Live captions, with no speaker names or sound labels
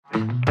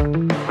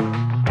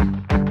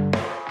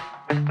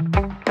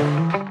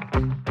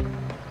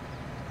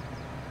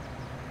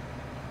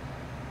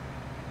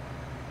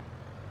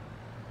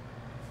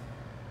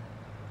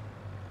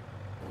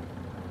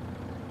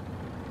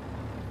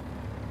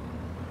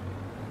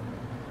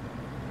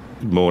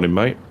Good morning,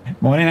 mate.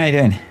 Morning, how you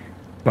doing?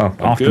 Well, I'm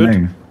good.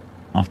 afternoon.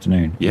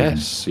 Afternoon.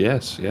 Yes,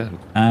 yes, yeah.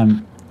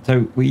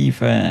 So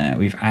we've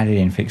added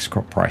in fixed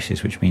crop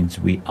prices, which means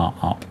we are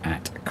up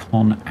at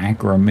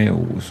ConAgra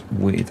Mills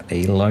with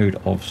a load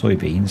of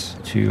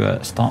soybeans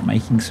to start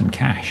making some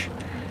cash.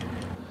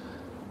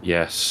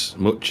 Yes,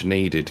 much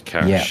needed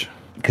Yeah, cash.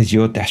 because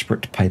you're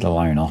desperate to pay the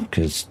loan off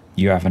because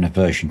you have an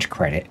aversion to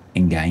credit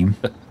in game,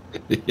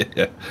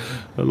 Yeah.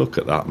 Look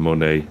at that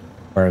money.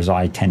 whereas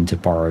I tend to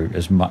borrow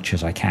as much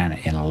as I can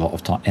in a lot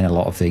of time in a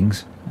lot of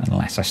things,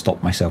 unless I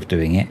stop myself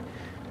doing it.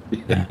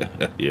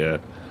 Yeah.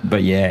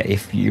 But yeah,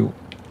 if you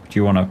do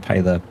you want to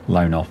pay the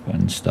loan off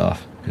and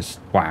stuff, because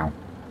wow,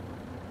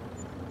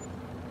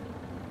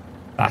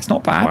 that's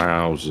not bad.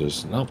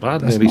 Wowzers. Not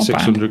bad. That's Nearly not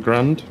bad. 600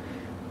 grand.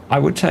 I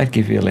would say I'd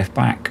give you a lift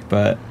back,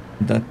 but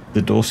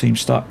the door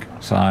seems stuck,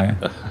 so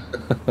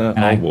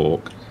I'll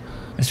walk.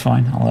 it's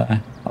fine.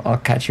 I'll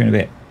catch you in a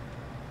bit.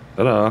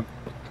 Ta-da.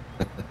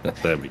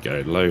 There we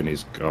go. Loan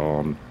is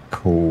gone.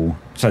 Cool.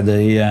 So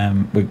the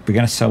we're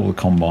going to sell the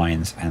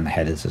combines and the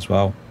headers as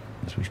well,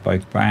 as we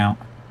spoke about.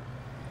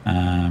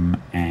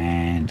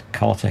 And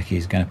Cartech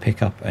is going to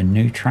pick up a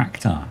new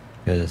tractor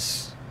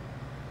because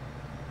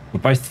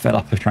we're both fed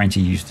up of trying to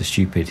use the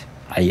stupid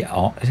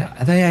 8R.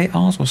 Are they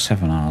 8Rs or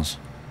 7Rs?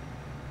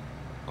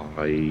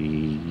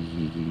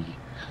 I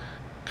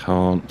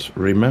can't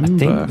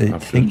remember. I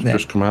think I've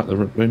just come out the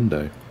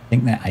window. I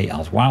think they're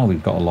 8Rs. Wow,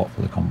 we've got a lot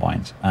for the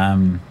combines.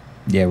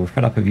 Yeah, we're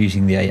fed up of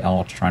using the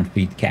 8R to try and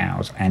feed the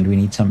cows, and we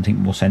need something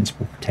more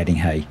sensible for tedding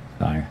hay.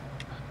 So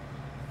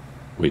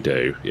We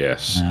do,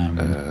 yes.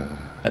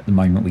 at the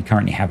moment, we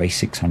currently have a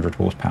 600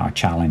 horsepower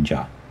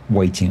Challenger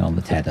waiting on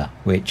the tedder,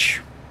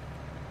 which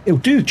it'll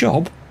do the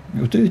job.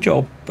 It'll do the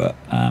job, but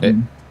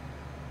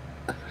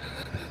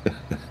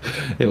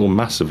It'll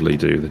massively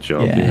do the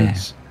job, yeah.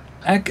 yes.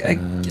 I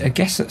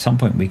guess at some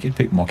point we could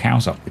pick more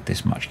cows up with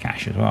this much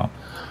cash as well.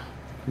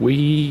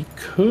 We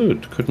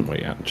could, couldn't we,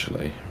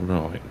 actually?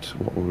 Right,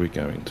 what were we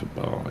going to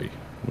buy?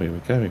 We were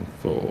going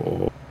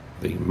for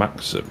the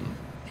Maxim.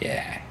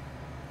 Yeah.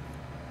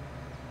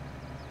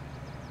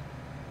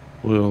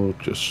 We'll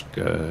just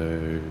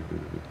go...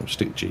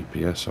 stick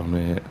GPS on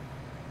it.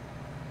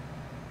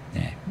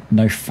 Yeah.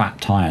 No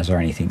fat tyres or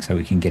anything so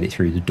we can get it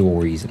through the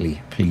door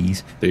easily,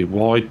 please. The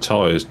wide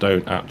tyres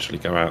don't actually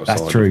go outside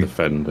of the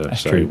fender,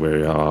 That's so true.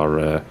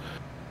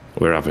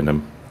 we're having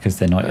them. Because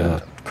they're not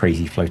your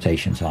crazy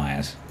flotation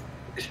tyres.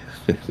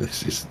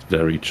 This is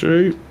very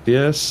true,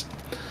 yes.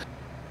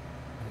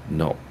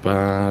 Not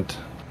bad.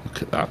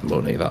 Look at that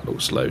money, that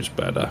looks loads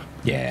better.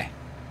 Yeah.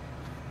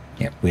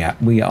 Yeah,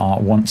 we are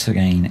once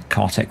again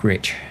Cartech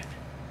rich.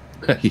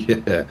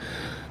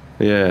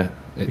 Yeah.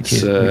 Which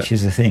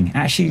is the thing.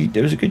 Actually,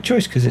 it was a good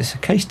choice because it's a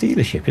Case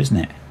dealership, isn't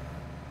it?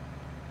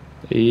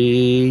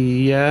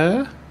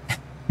 Yeah.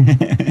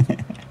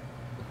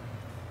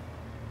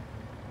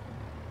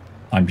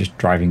 I'm just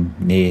driving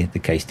near the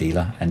Case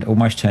dealer and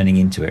almost turning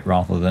into it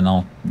rather than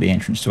the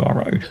entrance to our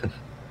road.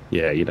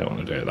 Yeah, you don't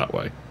want to do it that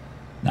way.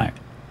 No.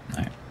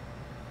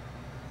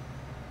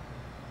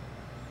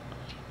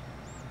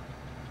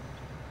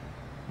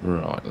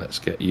 Right, let's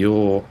get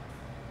your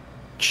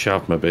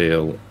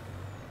Chavmobile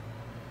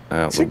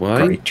out It's the a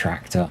way. great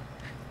tractor.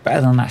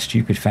 Better than that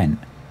stupid Fendt.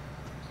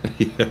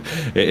 Yeah,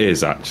 it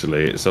is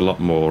actually. It's a lot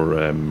more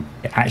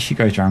It actually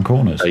goes around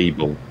corners.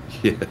 able.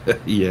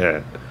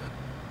 Yeah.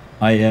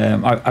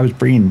 I was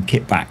bringing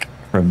kit back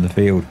from the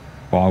field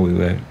while we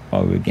were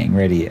getting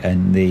ready,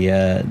 and the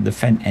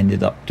Fendt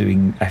ended up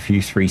doing a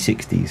few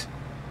 360s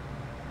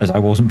as I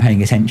wasn't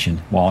paying attention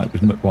while it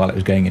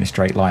was going in a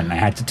straight line, and I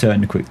had to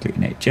turn quickly,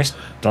 and it just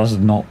does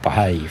not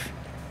behave.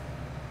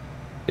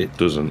 It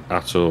doesn't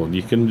at all.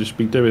 You can just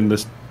be doing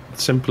the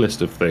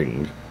simplest of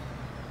things,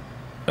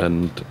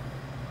 and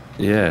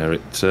yeah,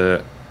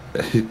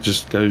 it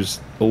just goes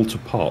all to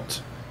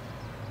pot.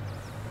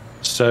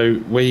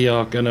 So we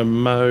are going to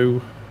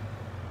mow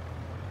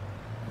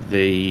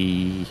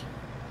the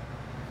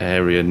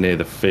area near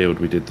the field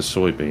we did the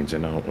soybeans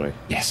in, aren't we?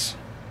 Yes.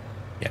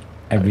 Yep.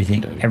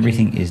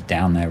 Everything is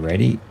down there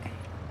ready.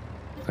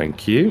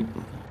 Thank you.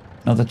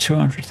 Another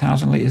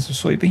 200,000 litres of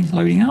soybeans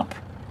loading up.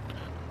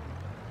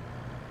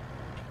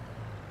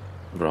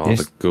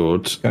 Rather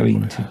good.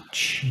 Going to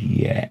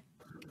check.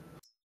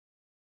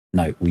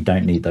 No, we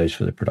don't need those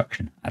for the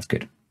production. That's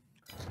good.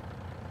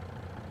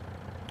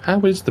 How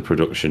is the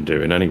production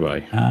doing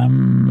anyway? I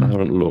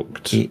haven't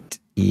looked. It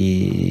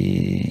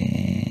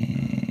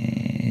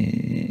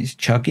is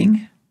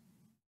chugging.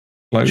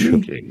 Slowly.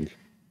 Chugging.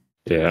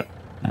 Yeah.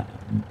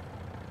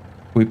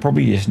 We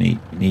probably just need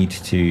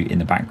to, in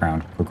the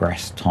background,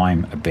 progress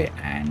time a bit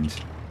and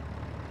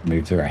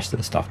move the rest of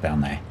the stuff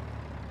down there.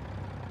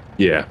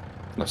 Yeah,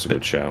 that's a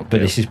good shout. But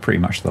yeah. this is pretty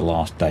much the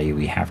last day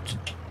we have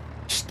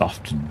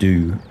stuff to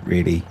do,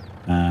 really.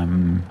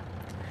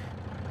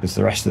 Because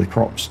the rest of the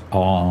crops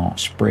are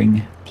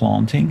spring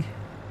planting.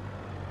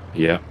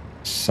 Yeah.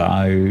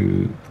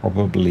 So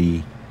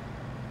probably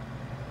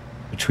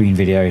between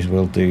videos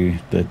we'll do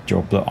the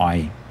job that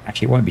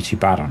actually it won't be too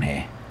bad on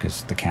here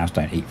because the cows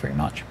don't eat very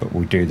much. But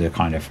we'll do the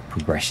kind of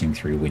progressing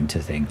through winter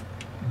thing,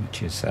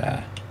 which is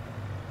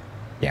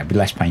it'll be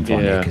less painful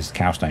on you because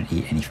cows don't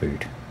eat any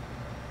food.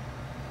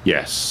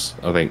 Yes,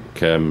 I think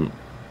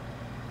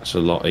it's a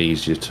lot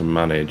easier to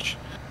manage.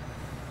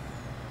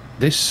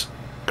 This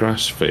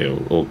grass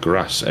field or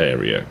grass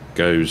area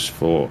goes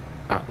for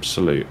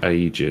absolute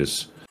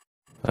ages.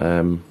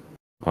 I'm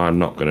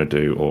not going to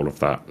do all of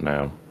that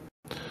now.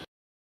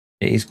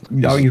 It is.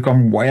 Oh, you've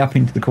gone way up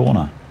into the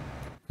corner.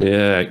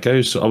 Yeah, it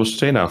goes. I was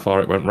seeing how far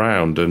it went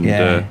round, and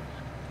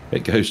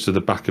it goes to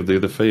the back of the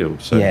other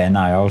field. So. Yeah, no,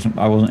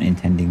 I wasn't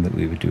intending that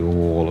we would do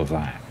all of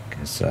that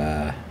because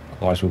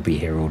otherwise we'll be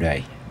here all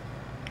day.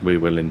 We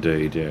will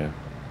indeed. Yeah.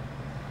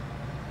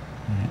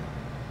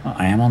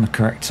 I am on the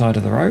correct side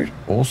of the road.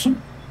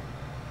 Awesome.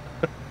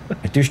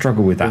 I do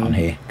struggle with that on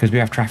here because we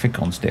have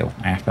traffic on still.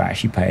 I have to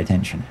actually pay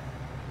attention.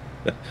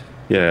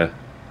 Yeah,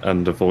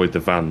 and avoid the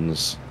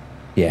vans.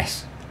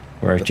 Yes.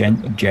 Whereas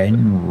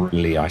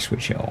generally I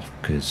switch it off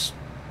because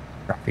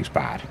traffic's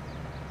bad.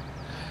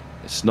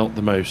 It's not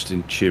the most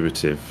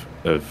intuitive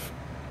of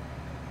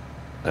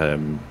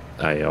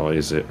AI,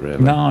 is it,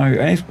 really? No,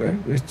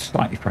 it's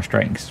slightly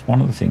frustrating because it's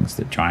one of the things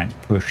that Giant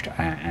pushed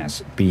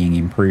as being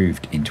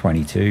improved in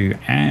 22,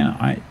 and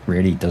it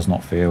really does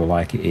not feel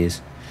like it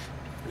is.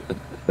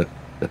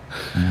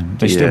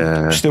 They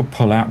still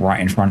pull out right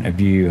in front of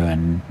you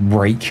and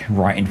brake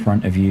right in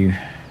front of you.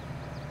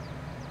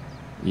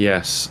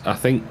 Yes, I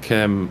think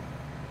could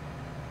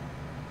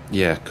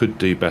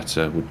do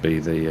better would be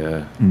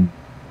the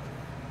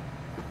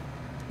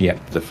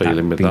the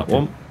feeling with that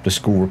one. The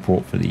school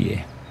report for the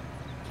year.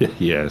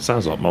 Yeah, it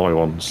sounds like my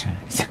ones.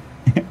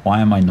 Why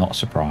am I not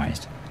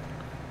surprised?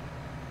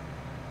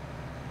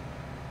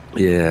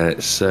 Yeah,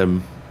 it's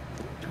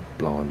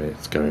blimey,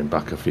 it's going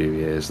back a few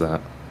years,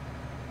 that.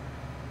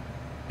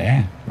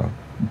 Yeah, well,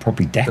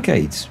 probably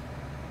decades.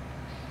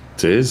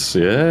 It is,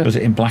 yeah. Was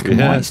it in black and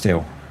white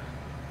still?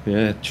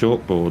 Yeah,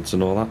 chalkboards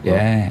and all that.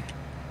 Yeah.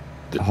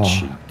 The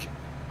cheek.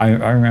 I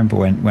remember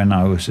when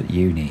I was at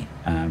uni,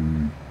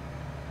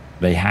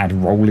 they had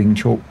rolling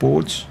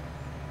chalkboards.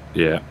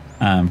 Yeah.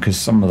 Because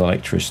some of the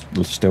lecturers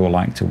still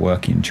like to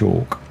work in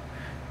chalk.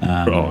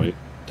 Right.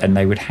 And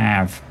they would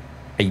have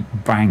a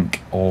bank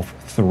of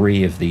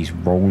 3 of these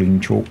rolling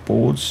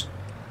chalkboards.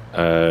 I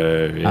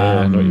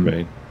know what you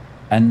mean.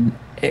 And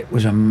it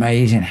was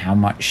amazing how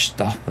much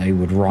stuff they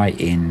would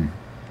write in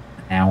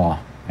an hour,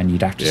 and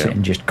you'd have to sit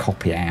and just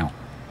copy it out.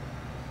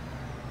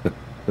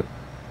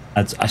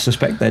 I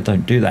suspect they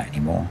don't do that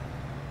anymore.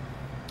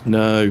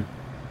 No,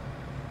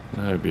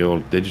 it'd be all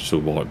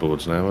digital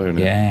whiteboards now, won't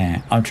it?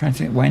 Yeah, I'm trying to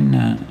think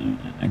when,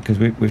 because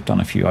we've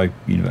done a few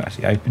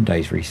university open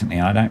days recently,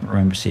 and I don't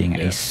remember seeing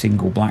a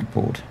single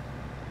blackboard.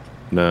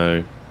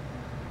 No,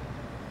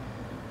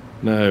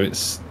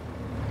 it's.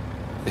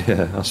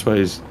 Yeah, I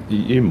suppose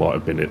you might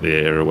have been at the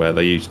era where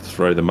they used to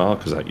throw the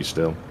markers at you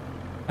still.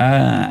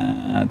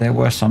 There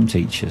were some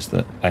teachers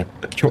that I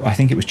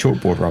think it was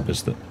chalkboard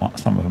rubbers that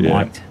some of them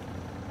liked.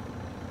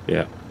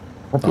 Yeah.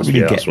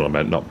 That's what I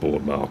meant, not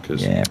board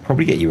markers. Yeah,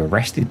 probably get you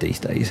arrested these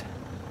days.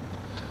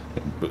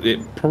 But it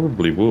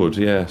probably would,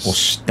 yes. Or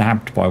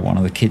stabbed by one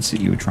of the kids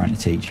that you were trying to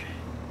teach.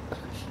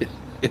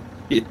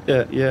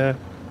 Yeah.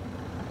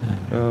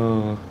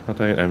 Oh, I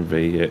don't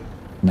envy it.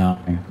 No.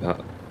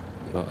 Not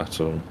at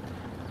all.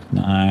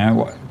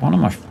 No, one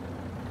of my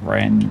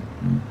friends,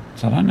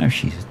 I don't know if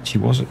she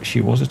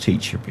was a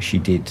teacher, but she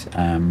did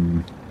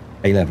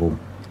A-level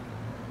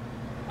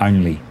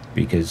only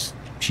because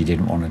she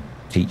didn't want to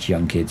teach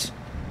young kids.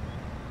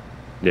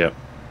 Yeah.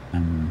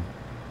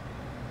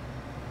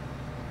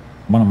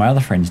 One of my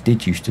other friends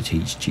did used to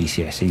teach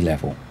GCSE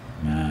level.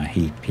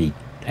 He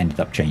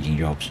ended up changing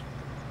jobs.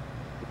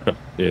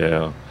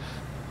 Yeah.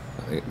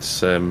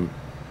 It's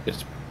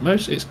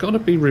got to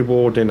be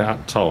rewarding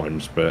at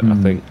times, but I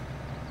think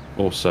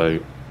also,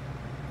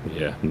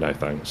 no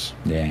thanks.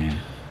 Yeah.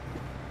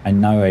 I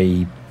know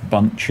a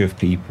bunch of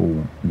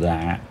people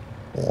that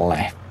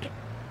left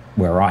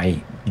where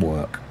I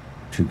work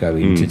to go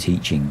into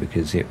teaching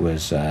because it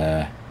was,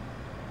 I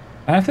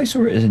don't know if they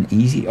saw it as an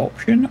easy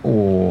option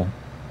or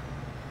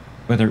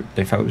whether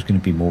they felt it was going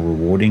to be more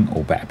rewarding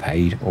or better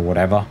paid or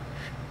whatever.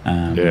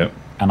 And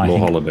I think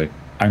holiday.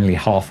 Only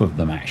half of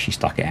them actually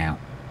stuck it out.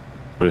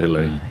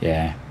 Really?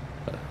 Yeah.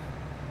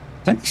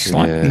 It's only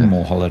slightly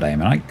more holiday. I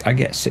mean, I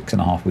get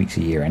 6.5 weeks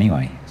a year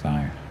anyway,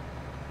 so...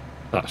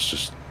 That's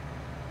just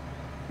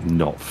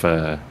not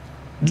fair.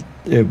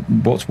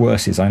 What's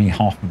worse is only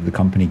half of the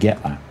company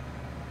get that.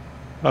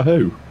 Oh,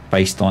 who?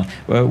 Based on...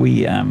 Well,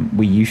 we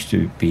used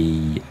to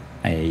be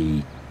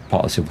a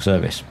part of the civil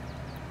service.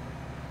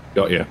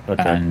 Got you.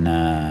 Okay.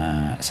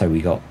 And so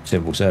we got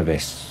civil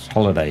service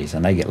holidays,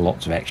 and they get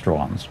lots of extra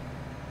ones.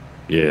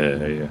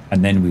 Yeah.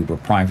 And then we were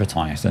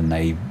privatised, and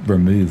they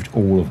removed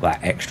all of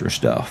that extra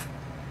stuff.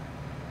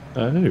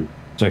 Oh.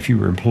 So if you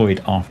were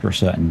employed after a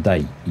certain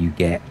date, you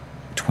get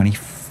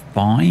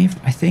 25,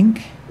 I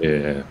think.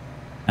 Yeah.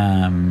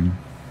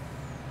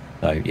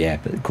 So yeah,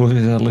 but of course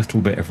there's a little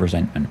bit of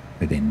resentment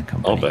within the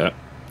company. I'll bet.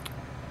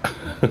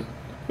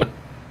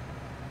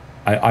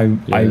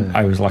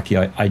 I was lucky.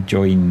 I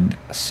joined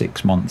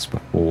 6 months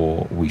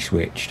before we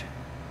switched.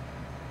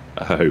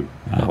 Oh,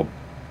 oh,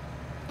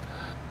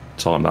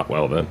 timed that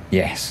well then.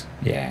 Yes,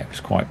 yeah, it was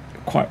quite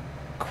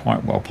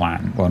well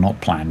planned. Well,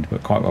 not planned,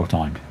 but quite well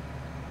timed.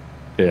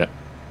 Yeah.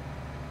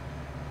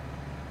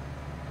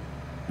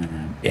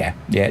 Yeah,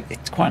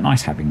 it's quite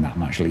nice having that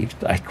much leave.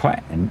 I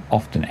quite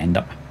often end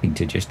up having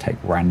to just take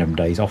random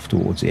days off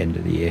towards the end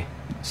of the year.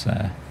 It's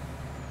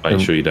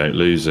Make sure you don't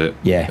lose it.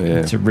 yeah,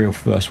 it's a real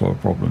first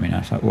world problem. You know,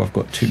 it's like, well, I've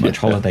got too much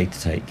holiday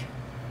to take.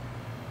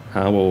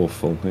 How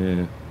awful!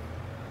 Yeah.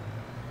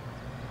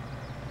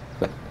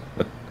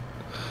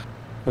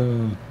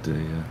 Oh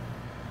dear.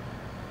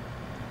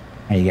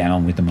 How you getting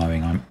on with the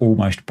mowing? I'm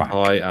almost back.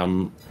 I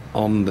am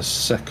on the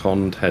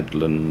second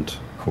headland.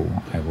 Cool.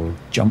 I will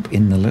jump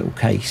in the little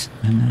case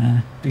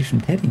and do some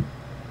tedding.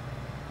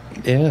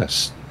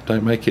 Yes.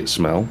 Don't make it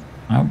smell.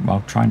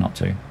 I'll try not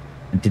to.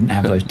 I didn't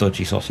have those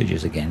dodgy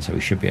sausages again, so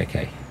we should be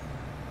okay.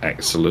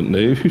 Excellent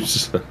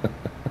news.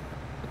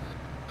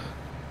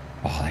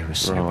 Oh, they were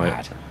so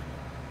bad.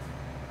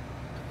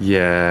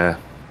 Yeah.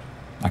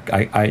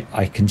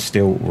 I can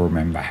still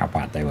remember how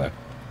bad they were.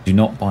 Do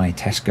not buy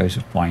Tesco's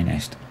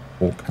finest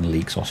pork and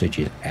leek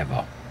sausages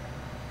ever.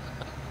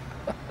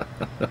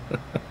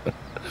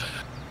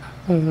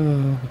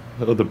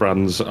 Other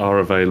brands are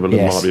available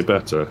and might be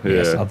better.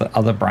 Yes, Yeah.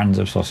 other brands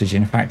of sausage.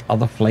 In fact,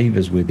 other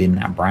flavours within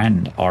that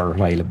brand are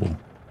available.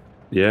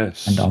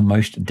 Yes. And are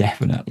most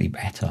definitely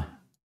better.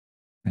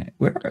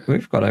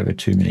 We've got over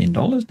 $2 million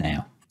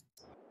now.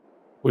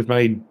 We've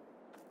made.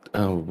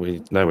 Oh,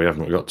 we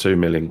haven't. We've got 2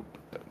 million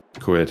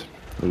quid.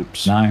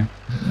 Oops. No.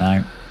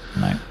 I've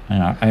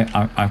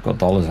got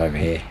dollars over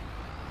here.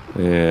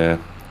 Yeah.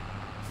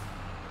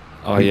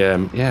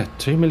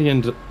 $2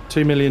 million,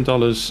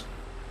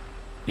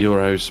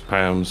 euros,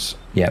 pounds.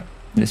 Yep,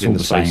 it's in all the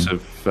the same.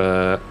 space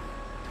of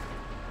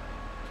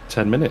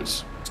 10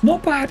 minutes. It's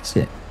not bad, is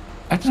it?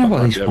 I don't know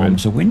what these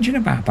farmers are whinging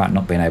about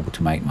not being able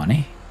to make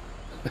money.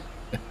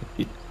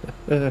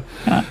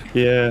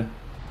 Yeah.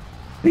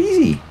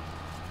 Easy.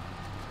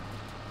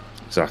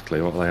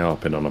 Exactly what they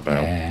harping on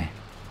about. Yeah,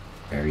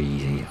 very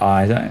easy.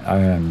 I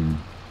don't. Do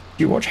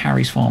you watch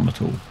Harry's Farm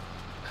at all?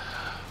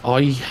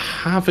 I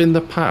have in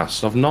the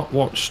past. I've not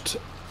watched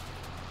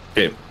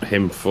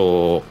him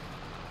for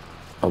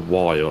a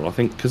while. I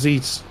think because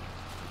he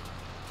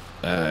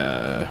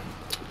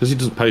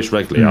doesn't post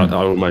regularly. I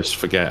almost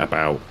forget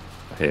about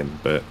him.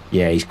 But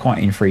yeah, he's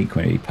quite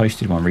infrequent. He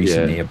posted one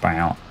recently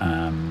about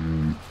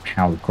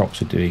how the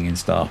crops are doing and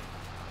stuff.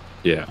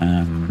 Yeah.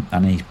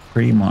 And he's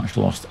pretty much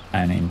lost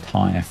an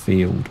entire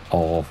field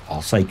of,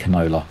 I'll say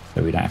canola,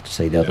 so we don't have to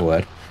say the other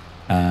word.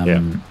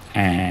 And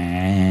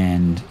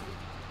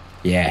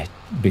yeah,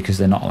 because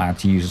they're not allowed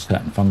to use a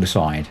certain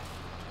fungicide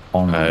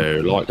on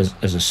as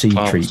a seed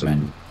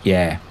treatment.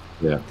 Yeah.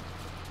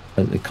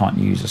 They can't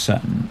use a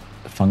certain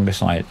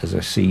fungicide as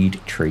a seed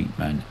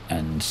treatment,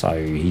 and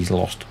so he's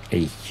lost a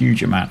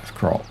huge amount of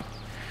crop.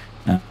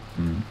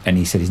 And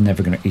he said he's not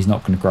going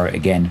to grow it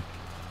again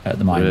at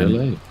the moment.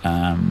 Really?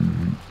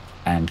 And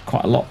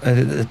quite a lot.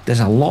 There's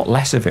a lot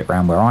less of it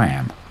around where I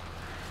am.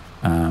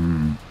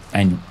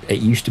 And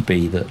it used to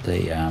be that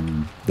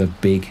the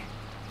big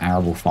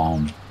arable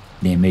farm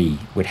near me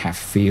would have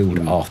field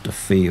after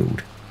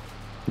field.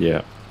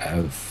 Yeah.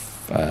 Of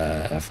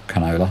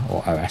canola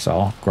or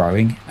OSR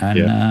growing,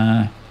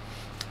 and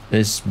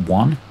there's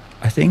one,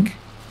 I think.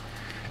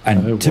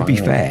 And to be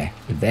fair,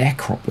 their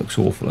crop looks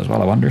awful as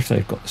well. I wonder if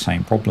they've got the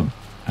same problem.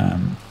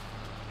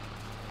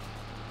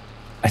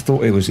 I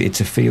thought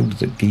it's a field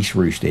that geese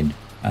roost in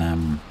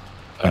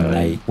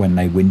when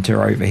they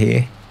winter over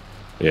here.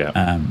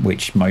 Yeah.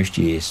 Which most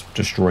years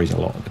destroys a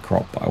lot of the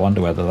crop. But I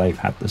wonder whether they've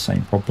had the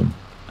same problem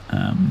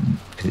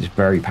because it's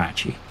very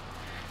patchy.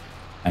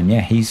 And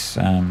yeah,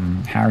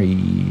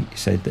 Harry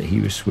said that he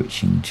was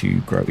switching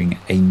to growing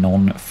a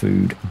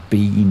non-food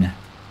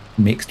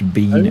mixed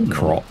bean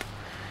crop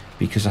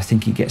because I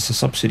think he gets a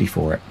subsidy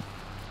for it.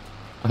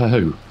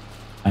 Oh.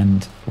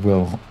 And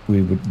the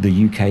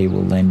UK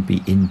will then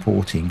be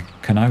importing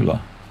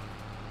canola.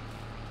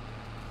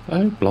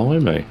 Oh,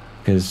 blimey.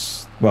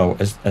 Because, well,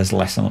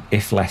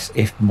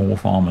 if more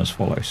farmers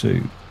follow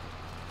suit.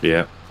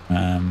 Yeah.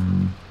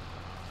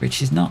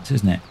 Which is nuts,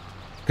 isn't it?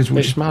 Because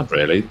it's mad,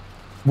 really.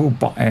 We'll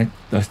buy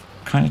the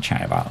kind of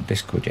chat about on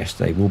Discord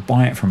yesterday. We'll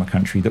buy it from a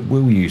country that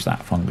will use that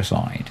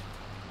fungicide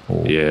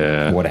or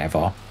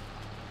whatever,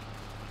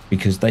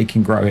 because they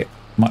can grow it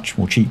much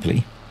more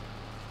cheaply.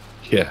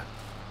 Yeah.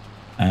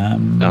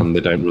 And they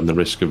don't run the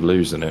risk of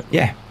losing it.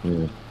 Yeah.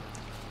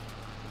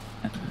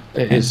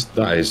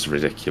 That is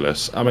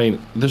ridiculous. I mean,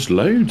 there's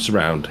loads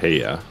around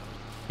here.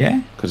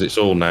 Yeah. Because it's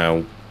all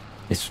in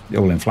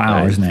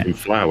flower, isn't it? In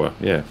flower,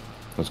 yeah.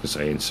 I was going to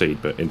say in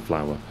seed, but in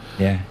flower.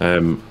 Yeah.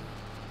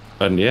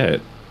 And yeah,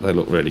 they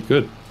look really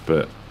good.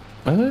 But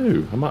I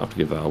might have to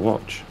give that a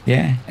watch.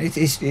 Yeah,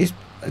 his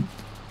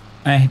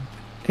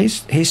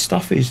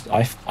stuff is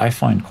I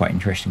find quite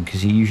interesting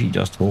because he usually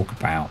does talk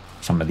about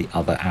some of the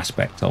other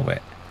aspects of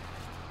it.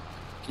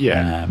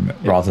 Yeah.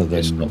 Rather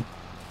than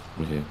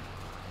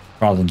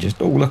rather than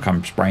just, oh, look,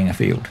 I'm spraying a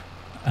field.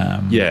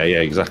 Yeah,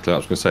 exactly. I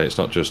was going to say, it's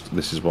not just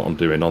this is what I'm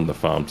doing on the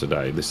farm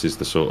today. This is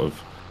the sort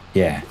of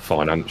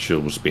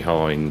financials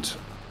behind.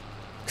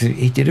 Because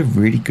he did a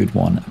really good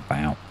one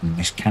about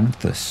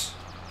miscanthus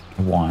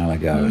a while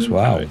ago as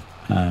well.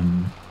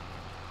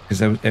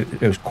 Because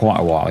it was quite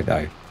a while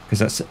ago. Because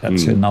that's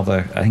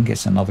another, I think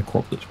it's another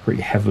crop that's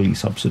pretty heavily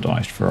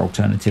subsidised for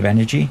alternative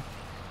energy.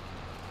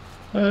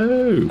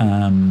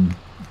 Oh.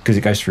 Because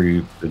it goes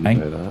through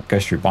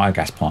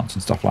biogas plants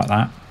and stuff like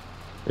that.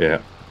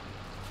 Yeah.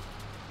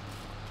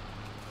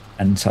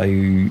 And so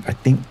I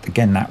think,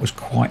 again, that was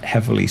quite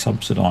heavily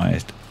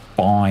subsidised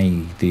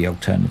by the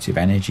alternative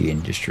energy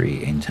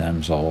industry in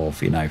terms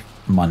of,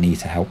 money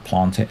to help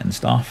plant it and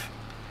stuff.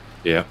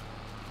 Yeah.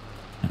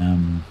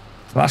 So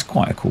that's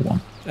quite a cool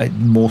one.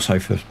 More so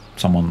for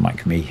someone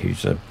like me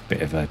who's a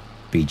bit of a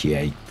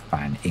BGA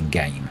fan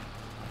in-game.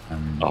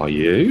 Are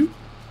you?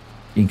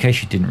 In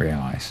case you didn't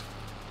realise.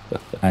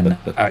 And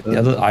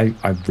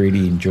I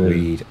really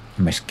enjoyed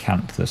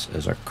miscanthus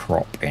as a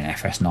crop in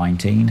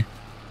FS19.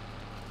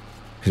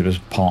 Because it was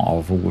part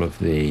of all of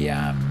the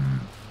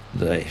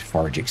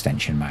forage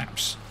extension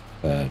maps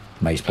for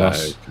Maize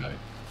Plus. Okay.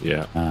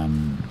 Yeah.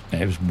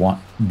 It was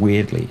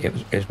weirdly, it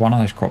was one of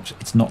those crops.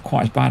 It's not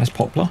quite as bad as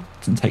poplar. It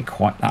doesn't take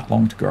quite that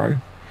long to grow.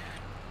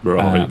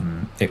 Right.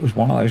 It was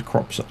one of those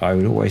crops that I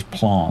would always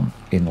plant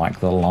in like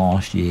the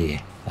last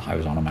year that I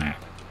was on a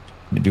map.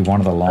 It'd be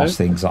one of the last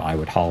things that I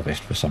would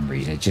harvest for some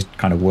reason. It just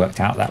kind of worked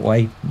out that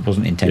way. It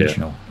wasn't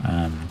intentional.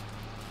 Yeah.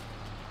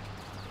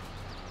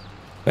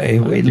 But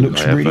it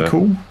looks really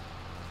cool.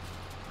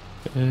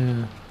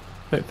 Yeah.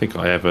 I don't think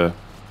I ever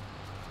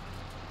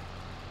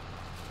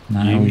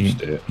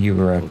used it. You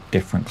were a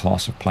different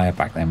class of player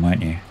back then,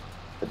 weren't you?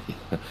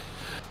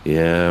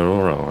 Yeah,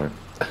 all right.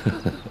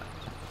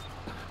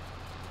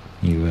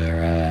 You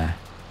were...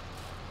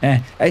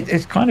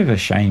 it's kind of a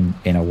shame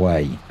in a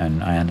way,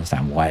 and I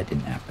understand why it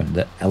didn't happen,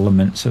 that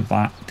elements of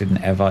that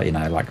didn't ever,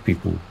 like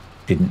people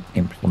didn't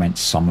implement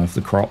some of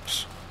the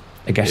crops.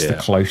 I guess the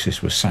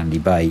closest was Sandy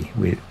Bay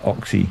with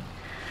Oxy,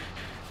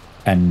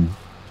 and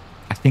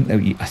I think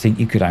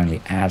you could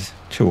only add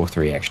 2 or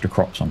 3 extra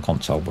crops on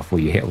console before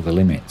you hit all the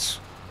limits.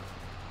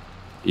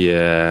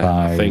 Yeah, so,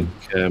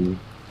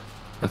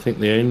 I think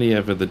the only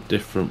ever the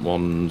different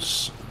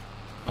ones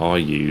I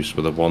used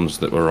were the ones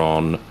that were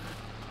on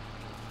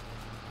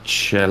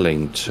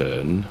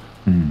Chellington.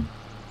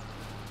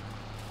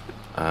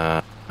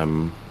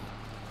 I'm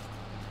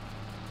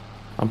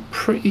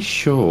pretty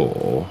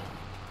sure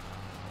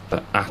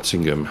that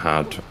Attingham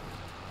had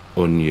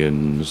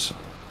onions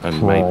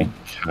and maybe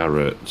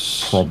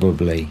carrots.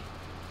 Probably.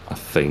 I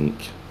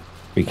think.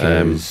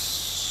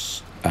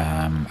 Because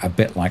a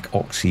bit like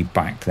Oxy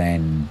back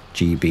then,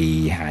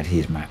 GB had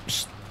his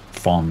maps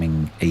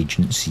farming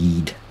agent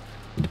seed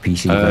with the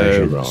PC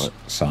versions. Right.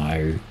 So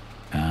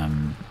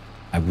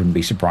I wouldn't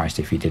be surprised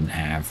if he didn't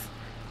have...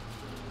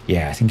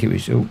 Yeah, I think it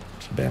was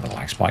it's a bit of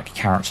like spiked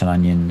carrots and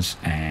onions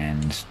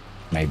and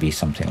maybe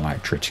something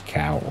like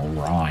triticale or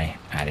rye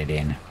added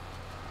in.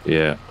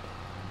 Yeah.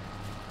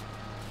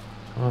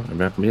 I don't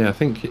remember. Yeah, I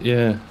think,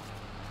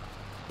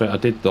 But I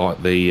did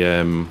like the...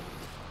 I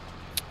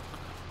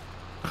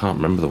can't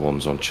remember the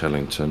ones on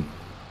Chellington.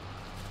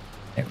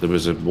 There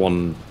was a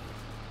one...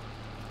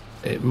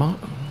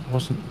 I'm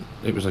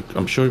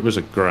sure it was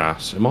a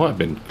grass. It might have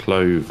been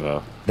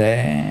clover.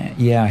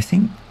 I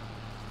think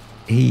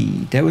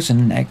there was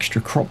an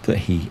extra crop that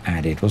he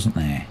added, wasn't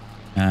there?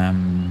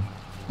 It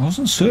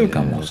wasn't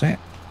sorghum, was it?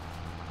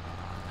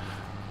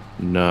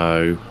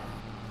 No.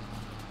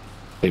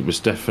 It was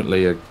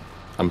definitely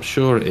I'm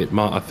sure it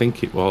might. I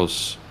think it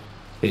was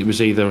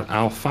either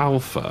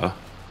alfalfa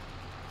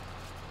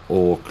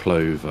or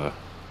clover.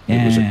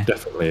 Yeah. It was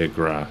definitely a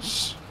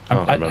grass.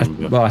 Can't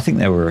remember. I think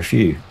there were a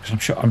few.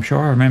 I'm sure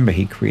I remember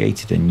he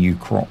created a new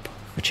crop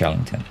for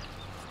Chellington.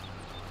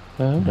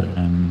 Oh.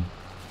 I'm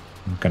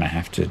going to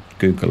have to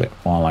Google it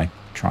while I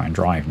try and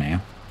drive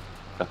now.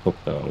 Oh,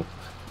 no.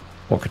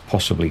 What could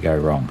possibly go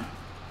wrong?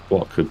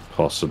 What could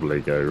possibly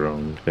go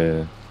wrong?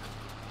 Yeah.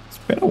 It's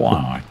been a while.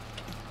 I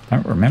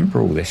don't remember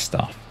all this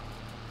stuff.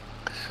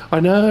 I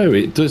know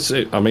it does.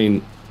 I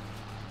mean,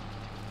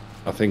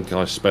 I think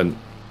I spent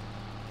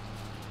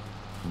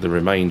the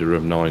remainder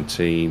of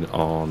 19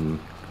 on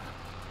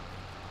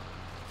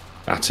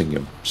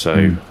Attingham.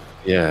 So,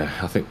 yeah,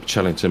 I think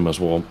Chellington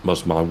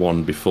was my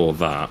one before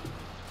that.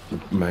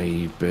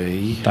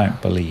 Maybe.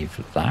 Don't believe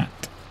that.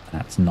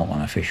 That's not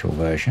an official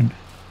version.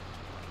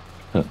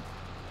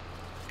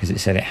 Because it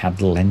said it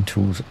had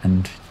lentils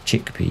and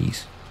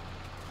chickpeas.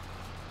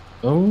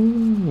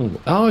 Oh,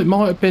 it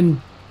might have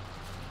been.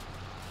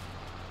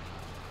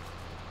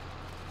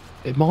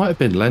 It might have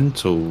been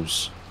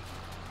lentils.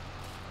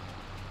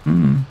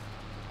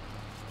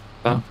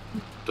 That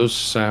does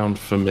sound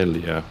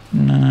familiar.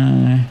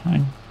 No,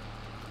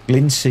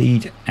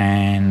 linseed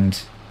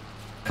and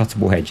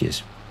cuttable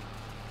hedges.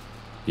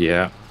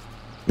 Yeah.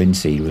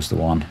 Linseed was the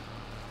one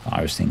that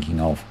I was thinking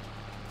of.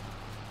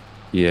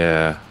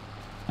 Yeah.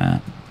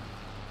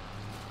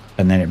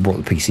 And then it brought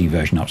the PC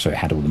version up, so it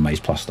had all the Maze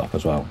Plus stuff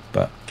as well.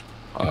 But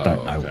I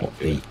don't know what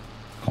the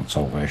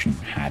console version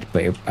had.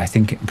 But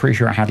I'm pretty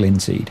sure it had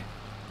linseed.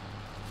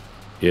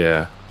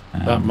 Yeah,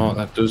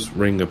 that does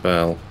ring a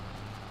bell.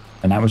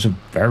 And that was a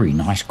very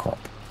nice crop.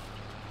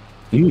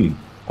 Mm.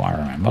 I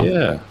remember.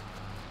 Yeah.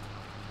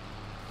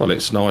 Well,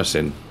 it's nice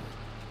in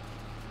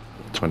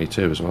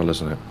 22 as well,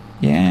 isn't it?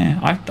 Yeah,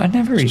 I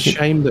never. It's a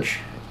shame that.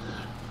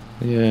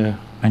 Yeah,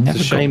 I never.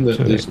 It's a shame got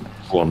that to there's it.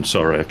 one.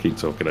 Sorry, I keep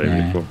talking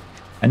over you.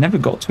 I never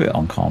got to it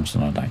on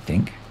Calmston, I don't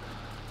think.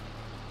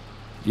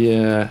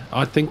 Yeah,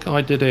 I think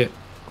I did it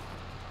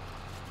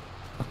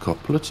a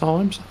couple of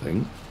times, I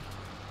think.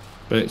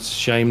 But it's a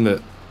shame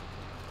that.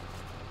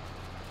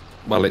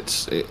 Well,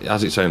 as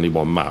it's only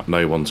one map,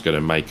 no one's going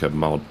to make a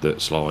mod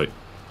that's like.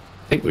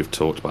 I think we've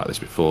talked about this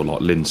before,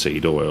 like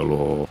linseed oil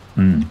or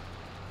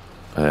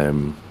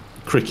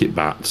cricket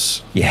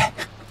bats. Yeah.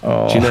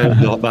 Oh. Do you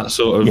know, like that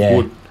sort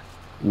of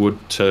wood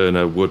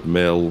turner, wood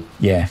mill?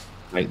 Yeah.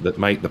 Make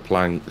the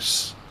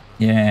planks.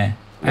 Yeah.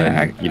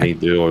 You need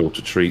the oil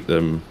to treat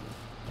them.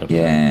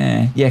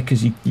 Yeah,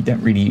 because you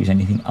don't really use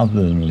anything other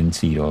than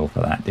linseed oil for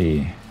that, do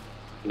you?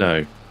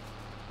 No.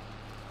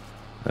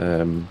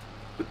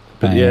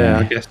 But yeah,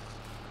 I guess.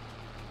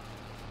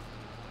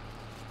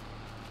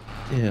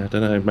 Yeah, I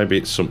don't know. Maybe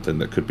it's something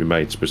that could be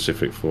made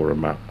specific for a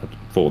map,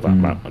 for that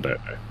map. I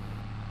don't know.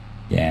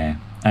 Yeah,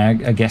 I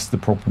guess the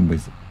problem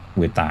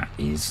with that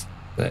is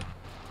that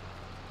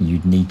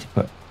you'd need to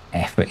put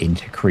effort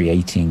into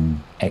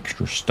creating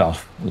extra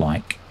stuff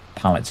like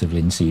pallets of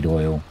linseed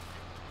oil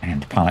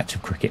and pallets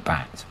of cricket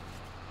bat.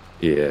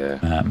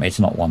 Yeah. It's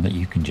not one that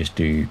you can just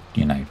do,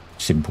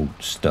 simple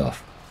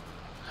stuff.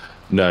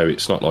 No,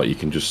 it's not like you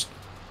can just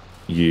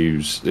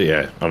use.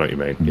 Yeah, I know what you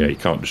mean. Yeah, you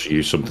can't just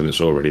use something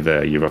that's already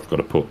there. You've got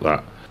to put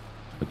that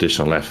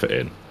additional effort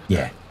in.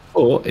 Yeah.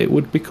 Or it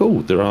would be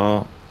cool. There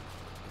are,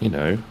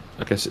 I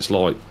guess it's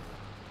like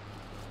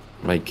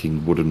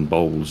making wooden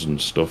bowls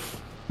and stuff.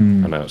 I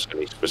know it's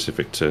only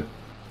specific to.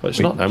 But it's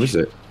not now, is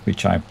it?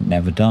 Which I've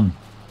never done.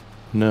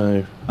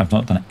 No. I've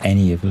not done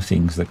any of the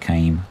things that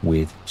came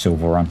with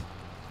Silver Run.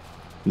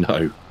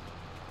 No.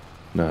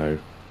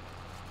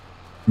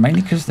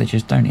 Mainly because they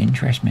just don't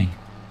interest me,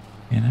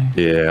 Yeah,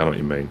 I know what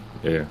you mean.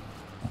 Yeah.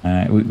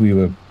 We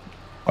were,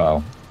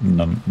 well,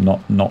 not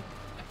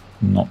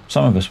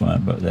some of us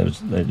weren't, but there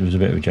was a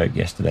bit of a joke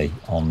yesterday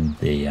on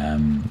the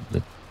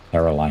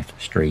Terra Life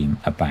stream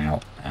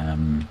about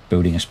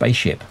building a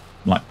spaceship,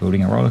 like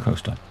building a roller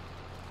coaster.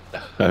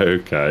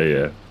 Okay,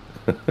 yeah.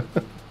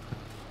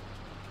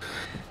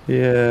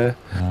 Yeah.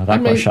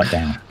 That got shut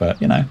down,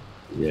 but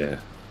Yeah.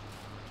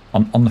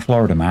 On the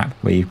Florida map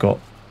where you've got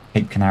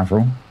Cape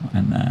Canaveral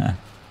and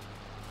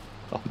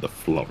on the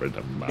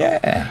Florida map.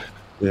 Yeah.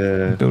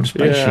 Build a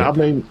spaceship. Yeah, I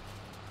mean,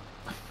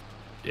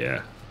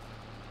 yeah.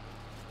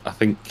 I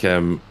think I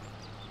don't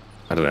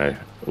know.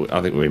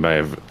 I think we may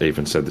have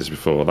even said this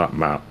before. That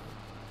map,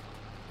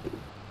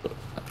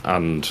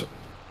 and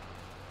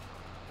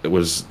it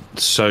was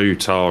so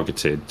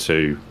targeted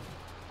to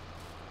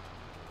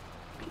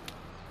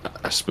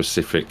a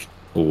specific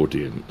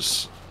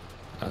audience.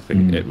 I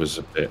think it was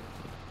a bit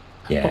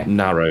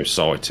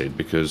narrow-sighted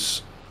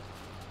because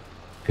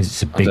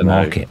it's a big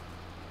market.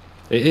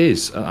 It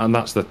is, and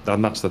that's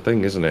the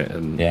thing, isn't it?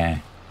 And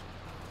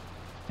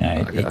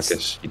I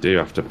guess you do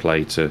have to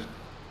play to.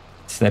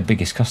 It's their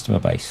biggest customer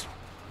base.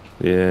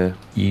 Yeah.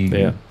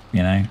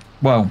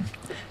 Well,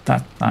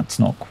 that's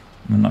not.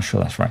 I'm not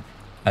sure that's right.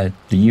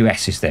 The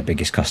US is their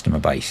biggest customer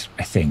base,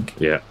 I think.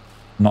 Yeah.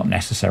 Not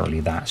necessarily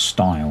that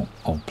style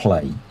of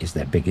play is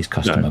their biggest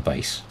customer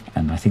base,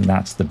 and I think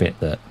that's the bit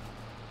that.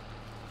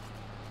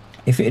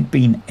 If it had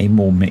been a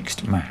more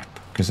mixed map,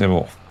 because there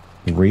were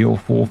 3 or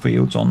 4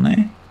 fields on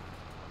there.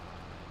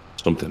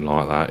 Something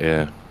like that,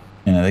 yeah.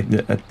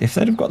 If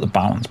they'd have got the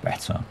balance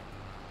better,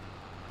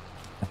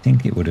 I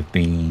think it would have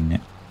been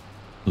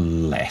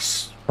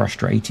less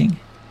frustrating.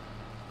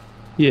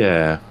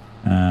 Yeah.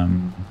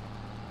 I'm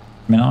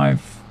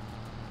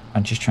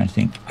just trying to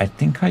think. I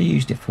think I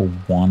used it for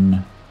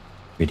one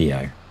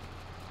video.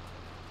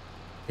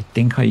 I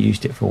think I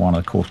used it for one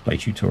of the courseplay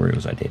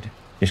tutorials I did,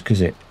 just because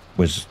it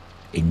was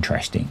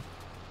interesting.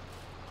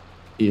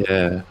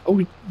 Yeah.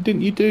 Oh,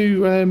 didn't you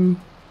do?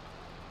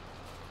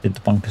 Did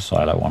the bunker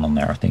silo one on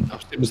there? I think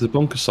it was the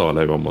bunker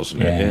silo one,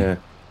 wasn't it? Yeah.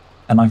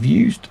 And I've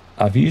used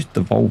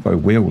the Volvo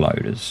wheel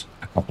loaders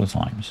a couple of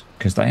times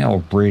because they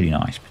are really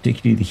nice,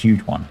 particularly the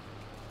huge one.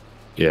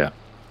 Yeah.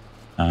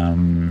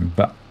 And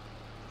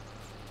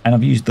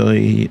I've used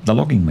the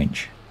logging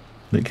winch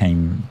that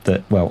came.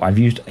 I've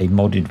used a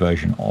modded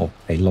version of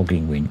a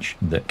logging winch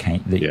that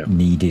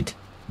needed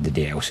the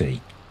DLC.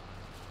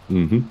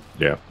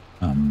 Yeah.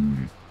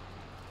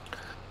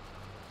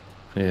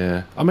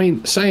 Yeah. I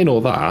mean, saying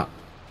all that,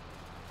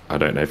 I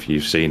don't know if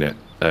you've seen it.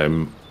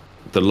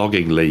 The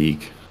logging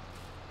league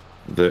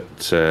that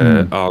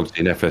ARGs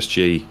in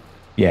FSG.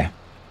 Yeah,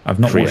 I've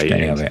not watched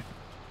any of it.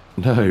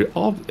 No,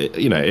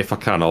 if I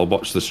can, I'll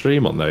watch the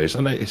stream on those,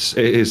 and it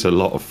is a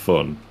lot of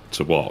fun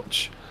to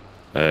watch.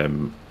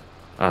 And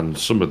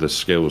some of the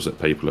skills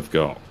that people have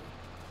got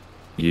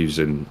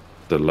using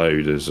the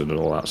loaders and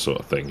all that sort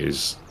of thing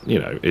is,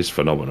 is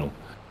phenomenal.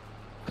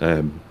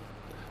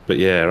 But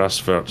yeah, as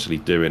for actually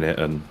doing it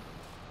and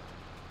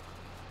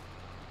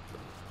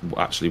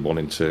actually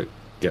wanting to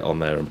get on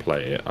there and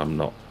play it, I'm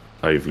not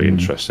overly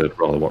interested. I'd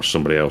rather watch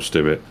somebody else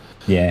do it.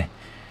 Yeah,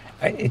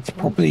 it's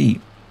probably,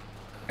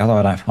 although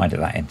I don't find it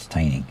that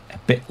entertaining, a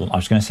bit. I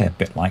was going to say a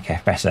bit like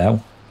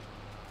FSL.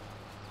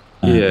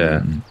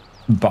 Yeah,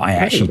 but I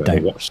actually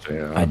don't. Watched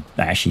it, I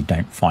actually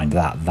don't find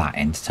that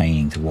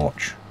entertaining to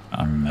watch.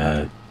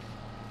 The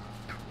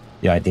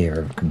idea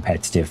of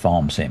competitive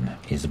farm sim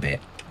is a bit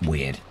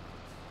weird.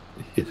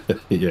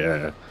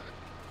 Yeah.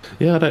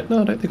 I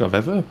don't think I've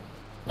ever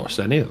watched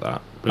any of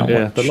that.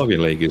 But the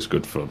logging league is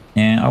good fun.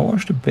 Yeah, I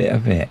watched a bit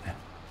of it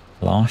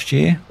last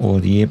year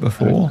or the year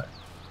before.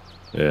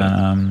 Okay.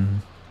 Yeah.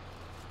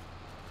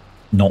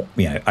 Not,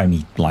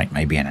 only like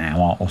maybe an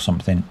hour or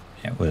something.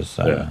 It was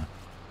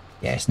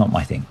it's not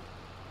my thing.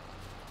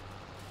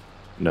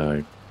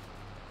 No.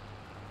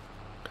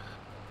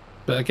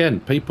 But again,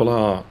 people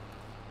are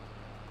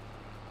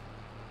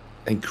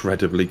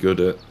incredibly good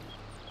at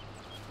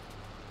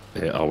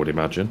it, I would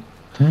imagine.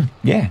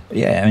 Yeah.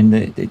 I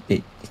mean,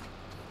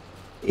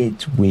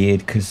 it's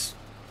weird because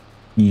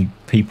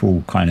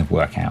people kind of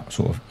work out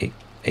sort of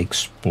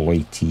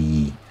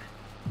exploity,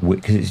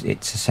 because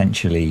it's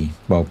essentially,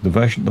 well, the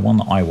one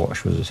that I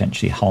watched was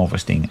essentially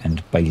harvesting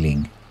and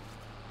baling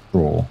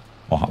straw,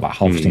 or like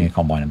harvesting a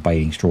combine and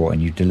baling straw,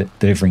 and you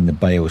delivering the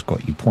bales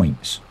got you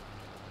points.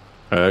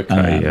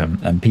 Okay,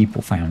 and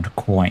people found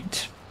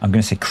quite, I'm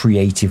going to say,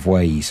 creative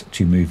ways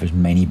to move as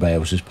many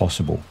bales as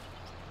possible.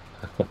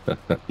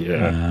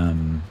 Yeah.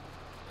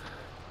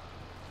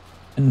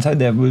 And so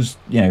there was,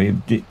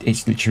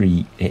 it's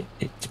literally,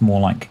 it's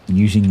more like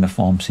using the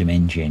farm sim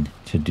engine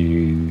to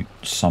do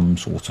some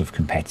sort of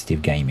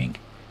competitive gaming.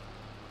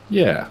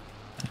 Yeah.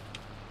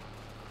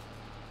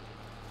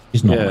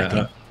 It's not my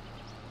thing.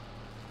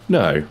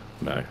 No,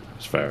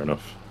 it's fair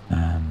enough.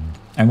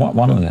 And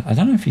one of the, I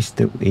don't know if he's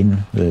still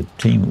in the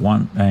team.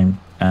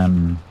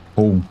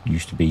 Paul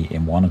used to be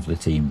in one of the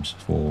teams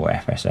for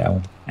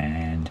FSL,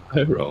 and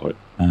right.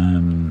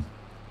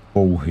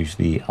 Paul, who's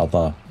the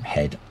other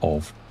head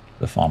of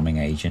the farming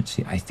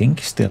agency, I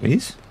think still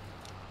is.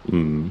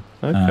 Okay.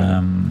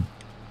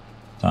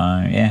 So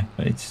yeah,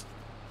 but it's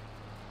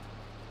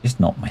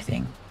not my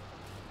thing.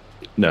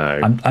 No,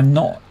 I'm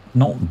not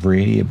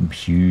really a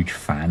huge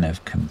fan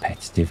of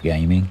competitive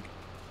gaming.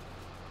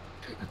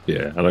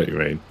 Yeah, I know what you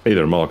mean.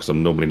 Either am I, because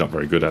I'm normally not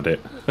very good at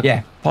it.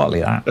 Yeah, partly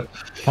that.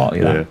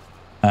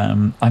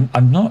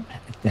 I'm not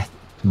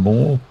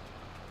more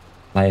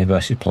player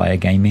versus player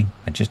gaming.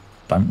 I just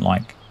don't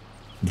like.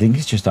 I think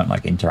it's just don't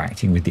like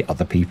interacting with the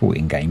other people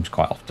in games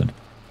quite often.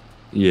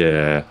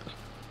 Yeah.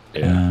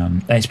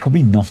 It's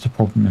probably not a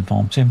problem in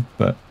Farm Sim,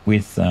 but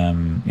with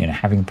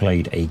having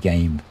played a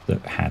game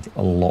that had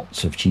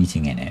lots of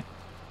cheating in it,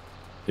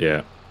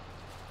 yeah,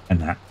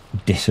 and that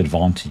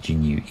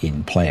disadvantaging you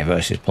in player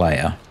versus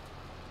player,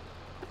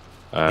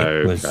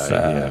 it was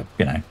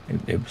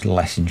it was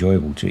less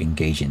enjoyable to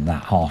engage in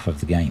that half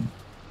of the game.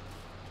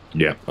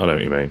 Yeah, I know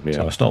what you mean. Yeah,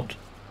 so I stopped.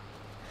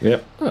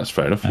 Yeah, that's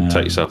fair enough. You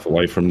take yourself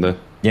away from the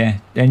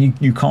and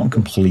you can't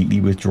completely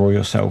withdraw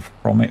yourself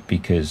from it,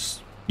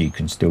 because you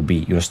can still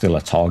you're still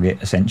a target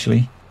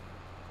essentially.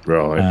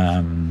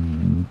 Right.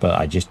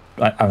 But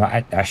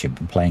I've actually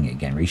been playing it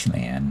again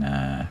recently,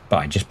 and but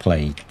I just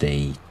played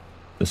the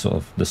sort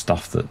of the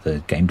stuff that the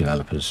game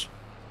developers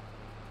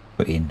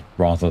put in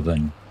rather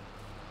than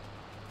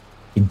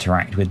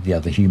interact with the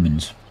other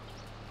humans.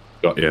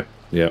 Got you.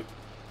 Yeah.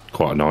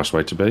 Quite a nice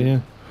way to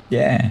be,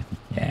 yeah.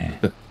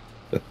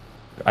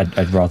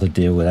 I'd rather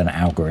deal with an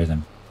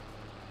algorithm.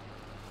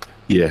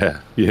 Yeah.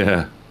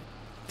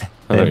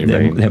 I know what you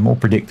mean. They're more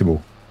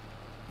predictable.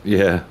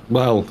 Yeah.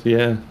 Well,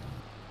 yeah.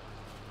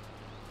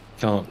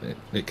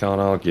 It can't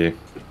argue.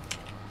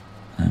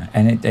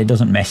 And it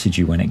doesn't message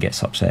you when it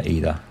gets upset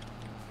either.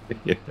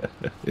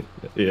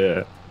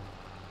 Yeah.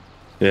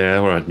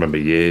 Well, I remember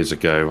years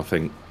ago, I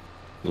think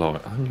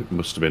it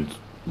must have been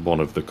one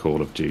of the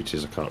Call of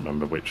Duties, I can't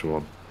remember which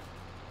one,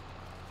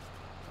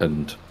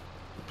 and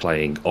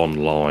playing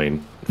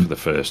online for the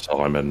first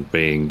time and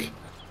being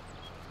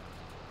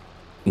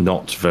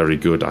not very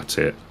good at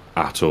it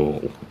at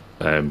all,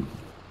 and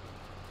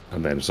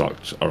then it's like,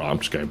 all right, I'm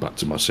just going back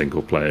to my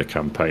single player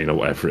campaign or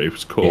whatever it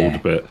was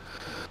called, but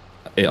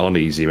it on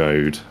easy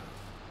mode,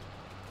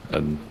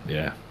 and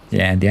the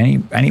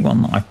only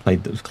one that I've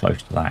played that was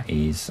close to that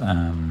is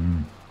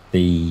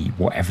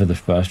whatever the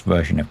first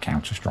version of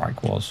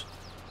Counter-Strike was.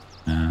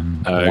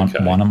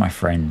 One of my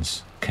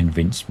friends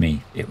convinced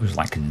me it was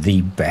like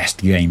the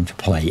best game to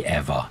play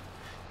ever.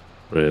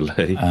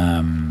 Really?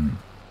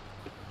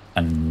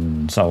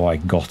 And so I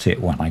got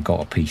it when I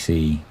got a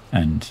PC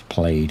and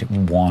played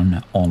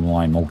one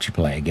online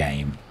multiplayer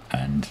game,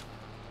 and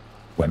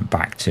went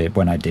back to,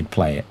 when I did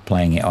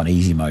playing it on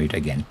easy mode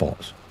against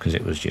bots, because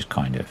it was just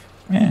kind of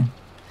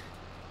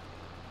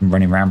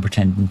running around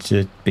pretending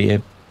to be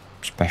a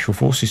special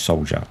forces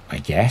soldier, I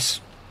guess.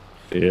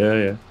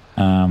 Yeah.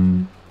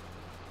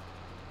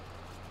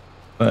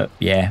 But But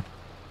yeah,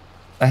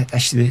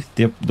 actually,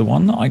 the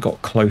one that I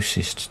got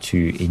closest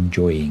to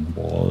enjoying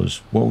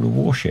was World of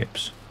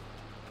Warships.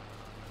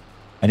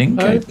 I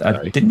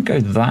Okay. didn't go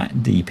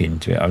that deep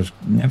into it. I was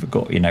never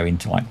got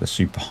into like the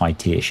super high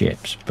tier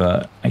ships,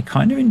 but I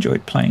kind of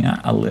enjoyed playing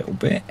that a little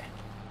bit.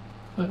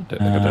 I don't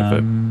think I'd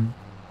ever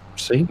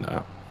seen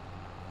that.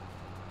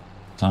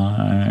 So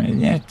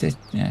yeah,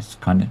 it's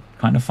kind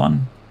of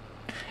fun.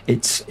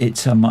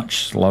 It's a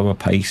much slower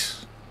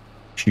pace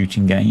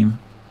shooting game,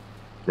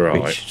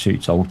 Right. which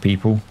suits old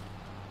people.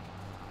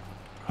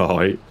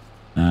 Right.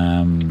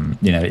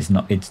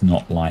 It's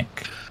not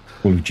like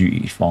Call of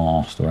Duty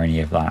fast or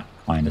any of that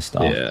kind of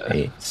stuff. Yeah.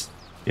 It's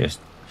just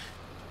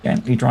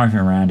gently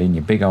driving around in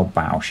your big old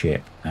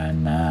battleship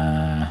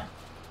and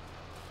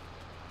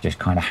just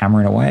kind of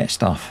hammering away at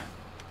stuff.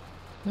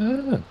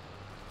 That's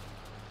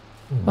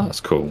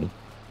cool.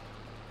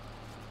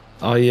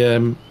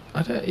 I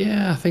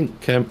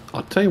think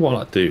I'll tell you what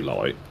I do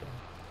like,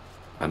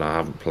 and I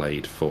haven't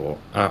played for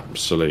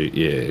absolute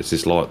years.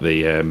 It's like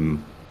the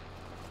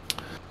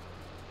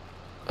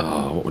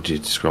what would you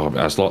describe it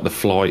as? Like the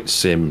flight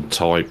sim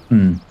type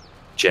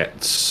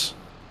jets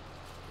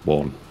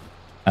one.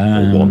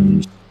 Or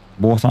ones.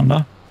 War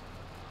Thunder?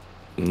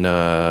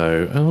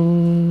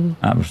 No.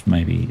 That was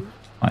maybe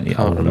slightly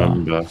Can't older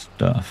remember.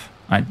 stuff.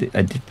 I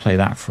did play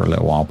that for a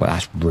little while, but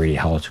that's really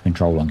hard to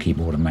control on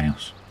keyboard and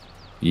mouse.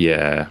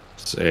 Yeah.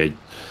 So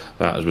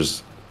that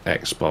was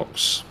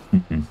Xbox.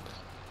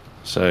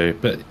 So,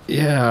 but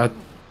yeah,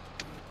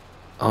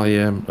 I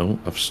am.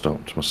 I've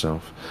stopped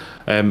myself.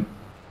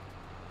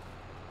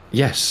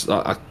 Yes,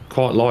 I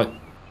quite like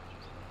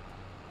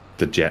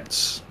the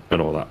jets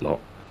and all that lot.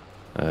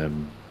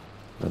 And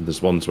there's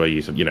ones where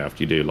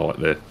if you do like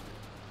the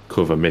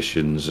cover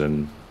missions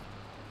and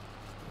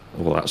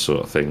all that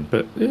sort of thing.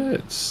 But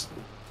yeah,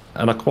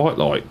 and I quite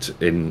liked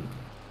in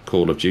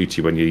Call of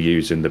Duty when you're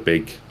using the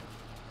big.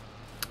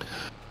 I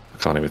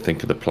can't even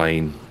think of the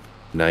plane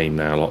name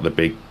now, like the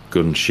big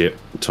gunship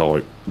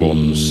type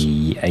ones.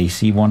 The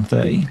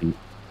AC-130.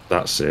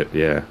 That's it.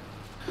 Yeah,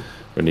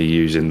 when you're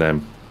using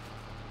them.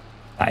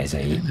 That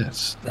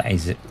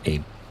is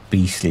a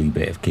beastly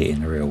bit of kit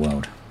in the real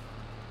world.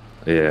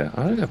 Yeah,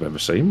 I don't think I've ever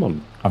seen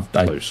one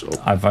close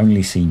up. I've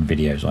only seen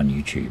videos on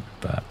YouTube,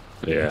 but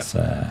yeah,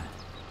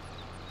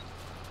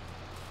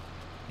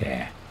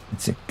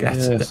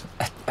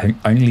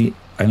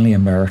 only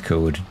America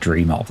would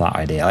dream up that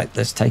idea. Like,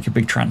 let's take a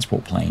big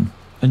transport plane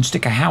and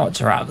stick a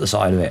howitzer out of the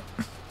side of it.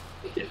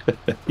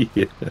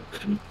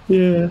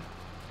 yeah.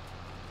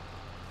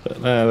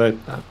 But no,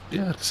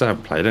 I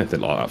haven't played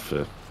anything like that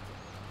for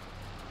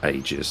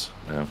ages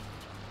now.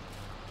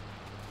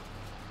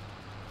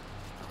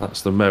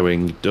 That's the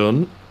mowing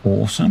done.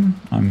 Awesome.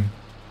 I'm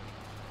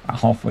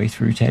halfway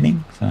through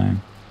tedding, so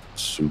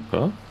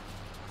super.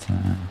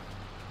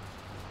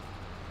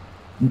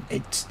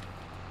 It's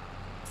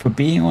for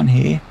being on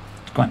here.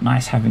 It's quite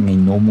nice having a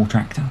normal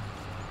tractor.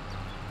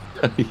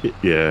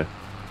 Yeah.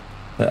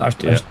 I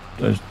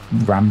was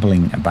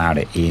rambling about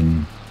it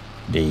in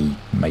the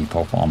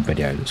Maypole Farm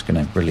video that's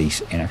going to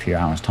release in a few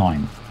hours'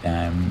 time.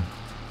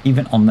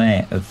 Even on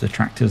there, of the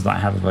tractors that I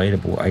have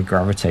available, I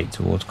gravitate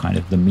towards kind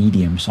of the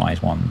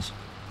medium-sized ones.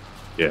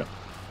 Yeah.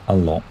 A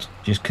lot,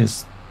 just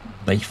because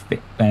they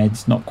fit. And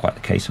it's not quite the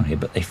case on here,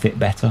 but they fit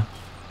better.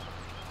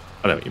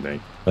 I know what you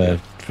mean. For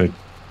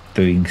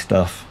doing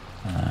stuff.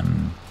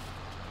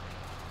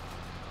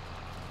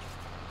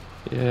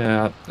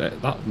 Yeah,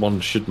 that one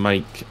should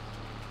make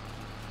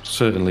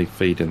certainly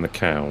feeding the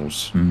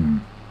cows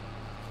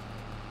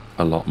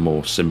a lot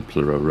more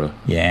simpler.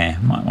 Yeah,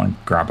 might want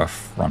to grab a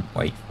front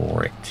weight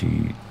for it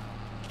to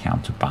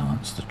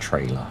counterbalance the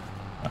trailer.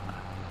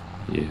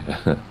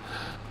 Yeah.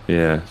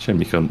 Yeah, shame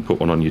you couldn't put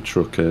one on your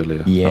truck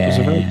earlier. Yeah, that was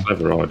a very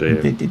clever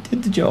idea. It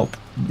did the job.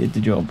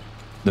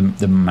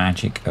 The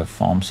magic of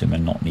Farm Sim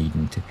and not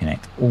needing to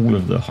connect all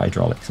of the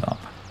hydraulics up.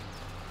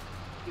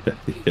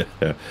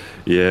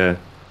 Yeah.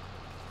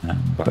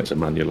 Back to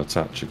manual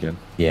attach again.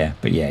 Yeah,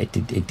 but yeah,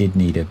 it did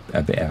need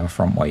a bit of a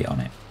front weight on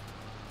it.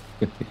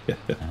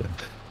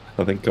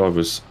 I think I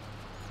was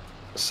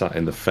sat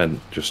in the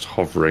fence just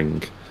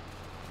hovering,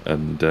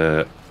 and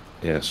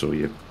so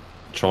you're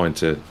trying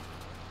to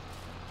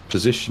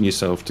position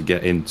yourself to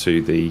get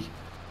into the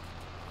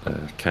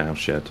cow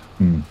shed.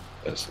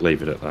 Let's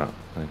leave it at that.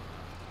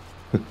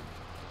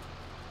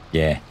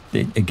 Yeah,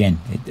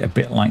 a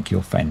bit like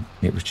your Fendt.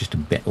 It was just a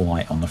bit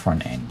light on the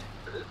front end.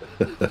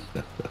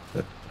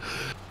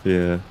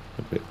 Yeah,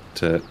 a bit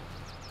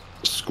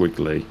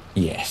squiggly.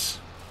 Yes.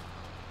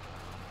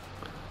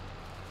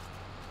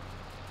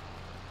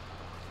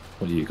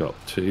 What you got?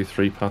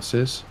 2-3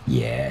 passes?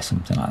 Yeah,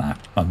 something like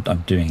that.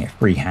 I'm doing it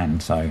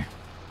freehand, so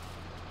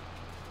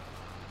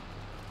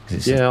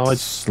it's a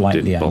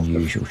slightly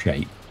unusual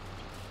shape.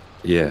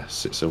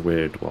 Yes, it's a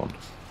weird one.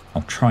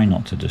 I'll try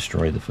not to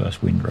destroy the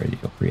first windrow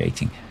that you're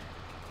creating.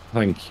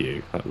 Thank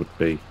you. That would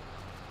be...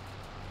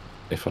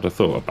 If I'd have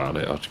thought about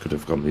it, I could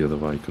have gone the other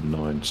way, couldn't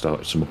I? And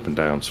started some up and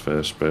downs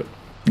first, but...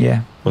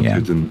 Yeah, I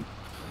didn't.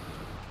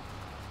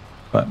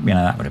 But,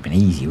 that would have been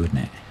easy,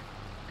 wouldn't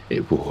it?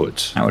 It would.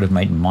 That would have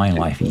made my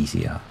life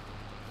easier.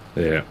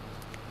 Yeah.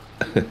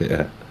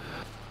 Yeah.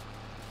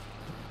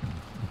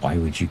 Why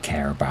would you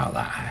care about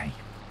that, hey?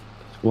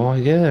 Why,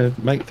 yeah,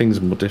 make things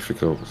more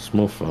difficult. It's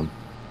more fun.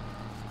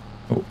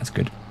 Oh, that's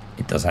good.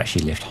 It does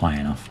actually lift high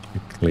enough to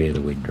clear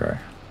the windrow.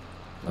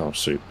 Oh,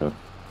 super.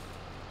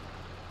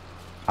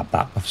 Had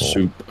that before.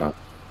 Super.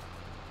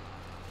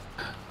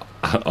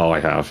 I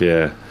have,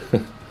 yeah.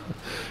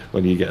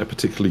 When you get a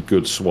particularly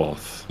good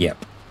swath.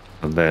 Yep.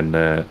 And then,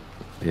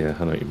 yeah,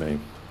 I know what you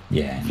mean.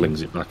 Yeah.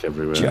 Flings it back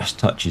everywhere. Just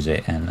touches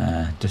it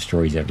and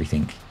destroys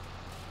everything.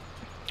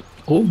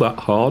 All that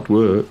hard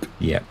work.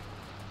 Yep.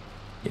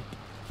 Yep.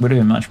 Would have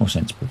been much more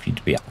sensible for you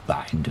to be at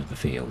that end of the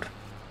field.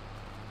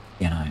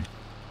 You know.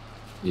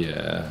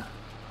 Yeah.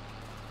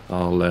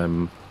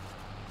 I'll,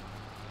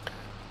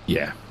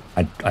 yeah.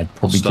 I'd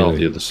probably start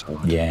do the other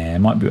side. Yeah, it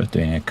might be worth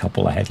doing a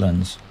couple of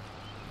headlands.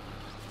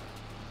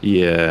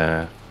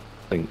 Yeah,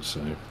 I think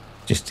so.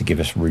 Just to give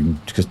us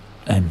room, because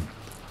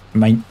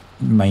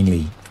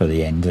mainly for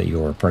the end that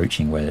you're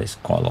approaching, where there's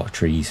quite a lot of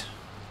trees.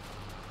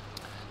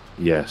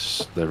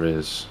 Yes, there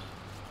is.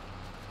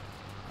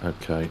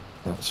 Okay,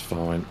 that's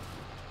fine.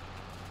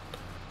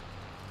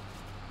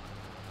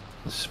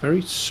 It's a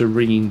very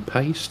serene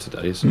pace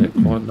today, isn't it?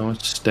 Quite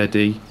nice,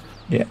 steady,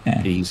 yeah,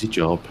 easy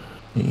job.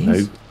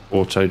 No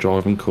auto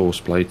drive and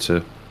courseplay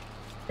to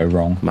go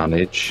wrong.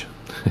 Manage.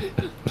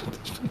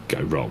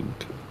 Go wrong.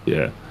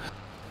 Yeah.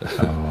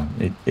 Oh,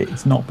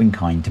 it's not been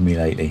kind to me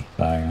lately.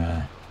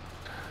 So.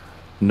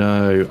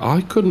 No,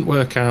 I couldn't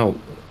work out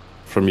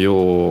from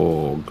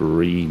your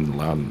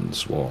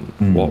Greenlands one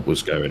what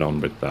was going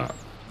on with that.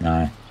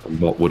 No.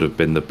 And what would have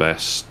been the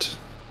best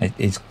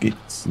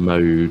it's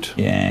mode.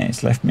 Yeah,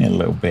 it's left me a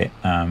little bit.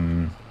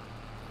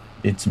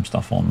 Did some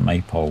stuff on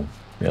Maypole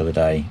the other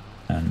day,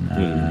 and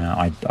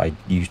I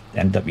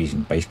ended up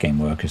using base game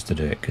workers to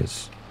do it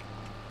because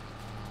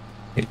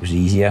it was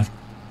easier.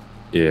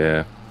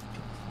 Yeah.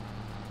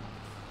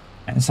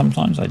 And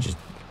sometimes I just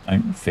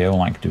don't feel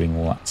like doing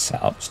all that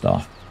setup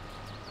stuff.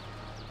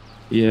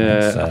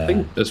 Yeah, I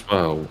think as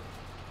well,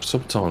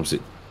 sometimes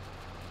it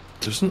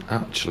doesn't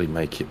actually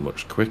make it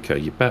much quicker.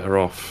 You're better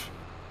off,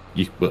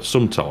 but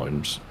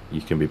sometimes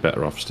you can be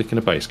better off sticking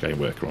a base game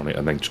worker on it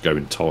and then just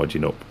going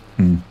tidying up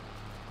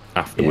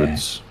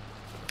afterwards.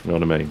 Yeah. You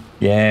know what I mean?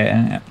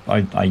 Yeah,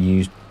 I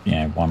used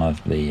one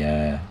of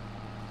the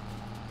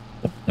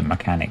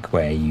mechanic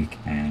where you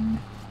can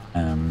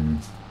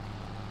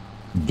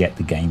get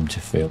the game to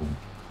fill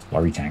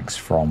slurry tanks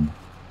from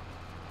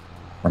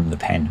the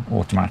pen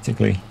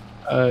automatically.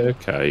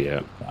 Okay,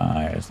 yeah.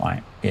 I was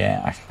like,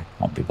 yeah, I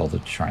can't be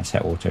bothered to try and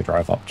set auto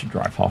drive up to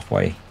drive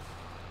halfway.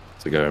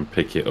 To go and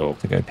pick it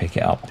up.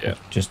 Yeah.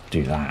 Just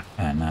do that.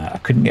 And I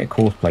couldn't get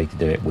courseplay to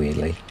do it,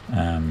 weirdly.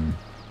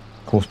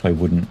 Courseplay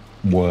wouldn't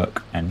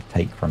work and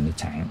take from the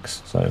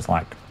tanks. So it's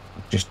like,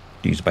 just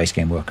use a base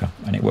game worker,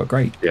 and it worked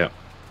great. Yeah.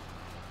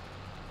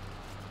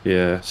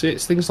 Yeah. See,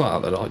 it's things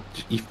like that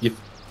you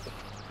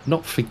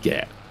not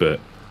forget, but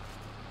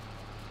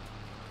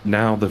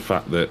now the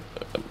fact that,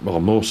 well,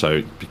 more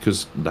so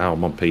because now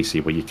I'm on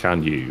PC where you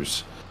can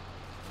use,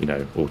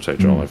 auto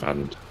drive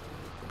and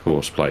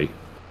courseplay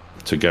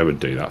to go and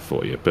do that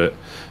for you. But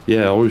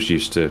yeah, I always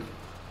used to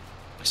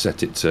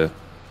set it to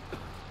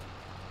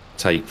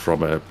take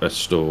from a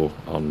store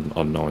on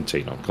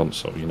 19 on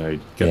console.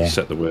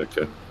 Set the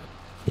worker.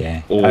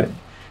 Yeah. Or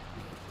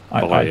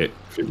buy it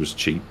if it was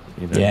cheap.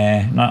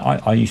 Yeah. No,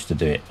 I used to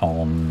do it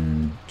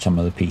on some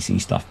of the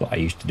PC stuff that I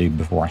used to do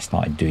before I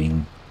started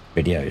doing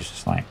videos.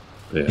 It's like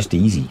just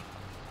easy.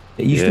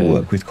 It used to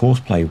work with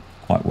courseplay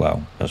quite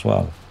well as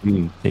well. So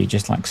you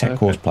just set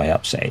courseplay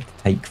up, set it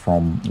to take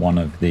from one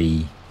of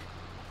the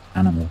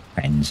animal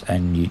pens,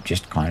 and you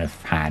just kind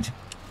of had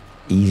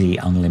easy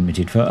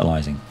unlimited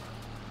fertilizing.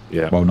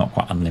 Yeah. Well, not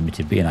quite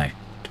unlimited, but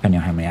depending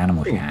on how many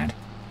animals you had.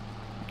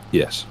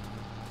 Yes.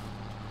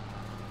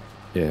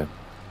 Yeah.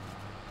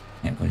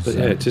 It was. But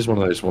it is one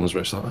of those ones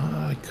where it's like,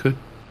 I could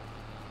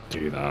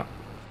do that.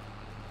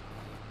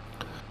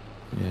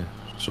 Yeah.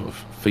 Sort of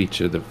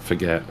feature that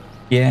forget.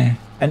 Yeah,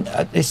 and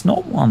it's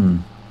not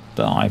one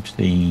that I've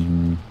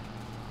seen.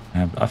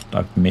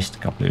 I've missed a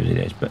couple of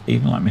videos, but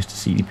even like Mr.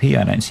 CDP,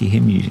 I don't see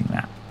him using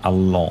that a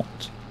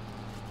lot.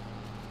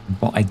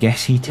 But I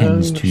guess he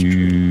tends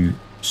to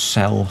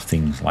sell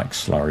things like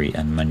slurry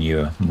and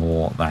manure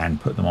more than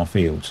put them on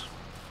fields.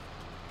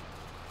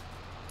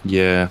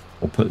 Yeah.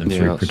 Or put them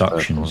through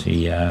productions.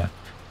 He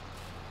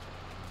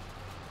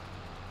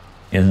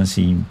doesn't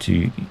seem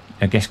to,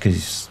 I guess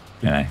because,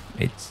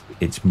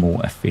 it's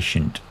more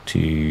efficient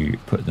to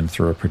put them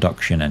through a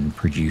production and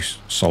produce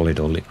solid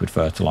or liquid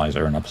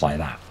fertilizer and apply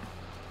that.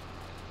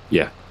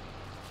 Yeah.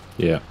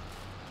 Yeah.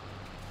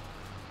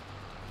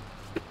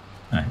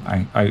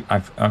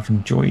 I've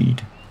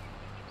enjoyed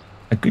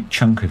a good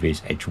chunk of his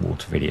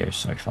Edgewater videos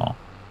so far.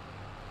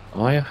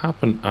 I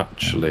haven't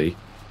actually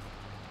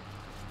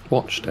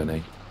watched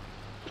any.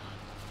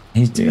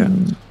 He's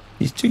doing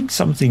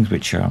some things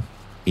which are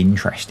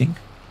interesting.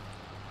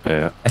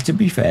 Yeah. To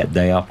be fair,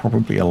 they are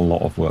probably a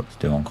lot of work to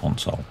do on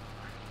console.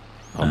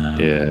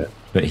 Yeah.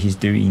 but he's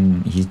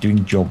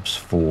doing jobs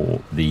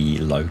for the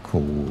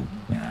local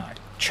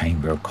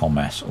chamber of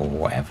commerce or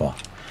whatever.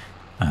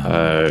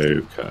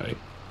 Okay.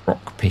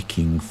 Rock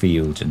picking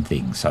fields and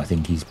things. So I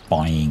think he's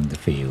buying the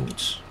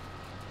fields,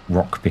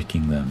 rock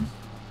picking them,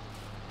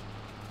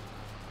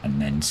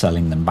 and then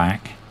selling them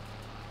back.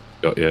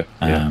 Got you.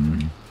 Yeah.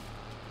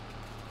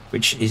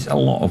 Which is a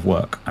lot of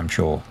work, I'm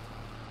sure.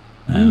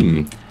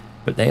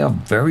 But they are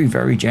very,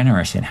 very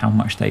generous in how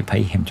much they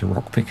pay him to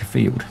rock pick a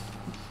field.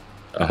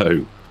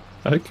 Oh,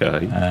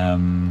 okay.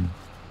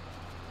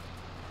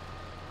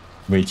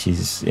 Which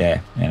is,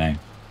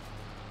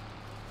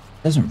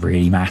 doesn't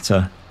really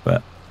matter,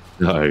 but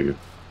no.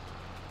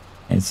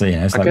 It's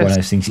it's like one of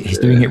those things. He's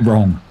doing it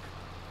wrong,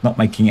 not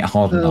making it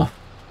hard enough.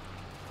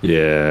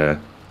 Yeah,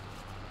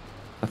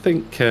 I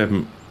think.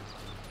 I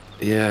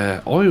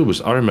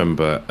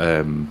remember.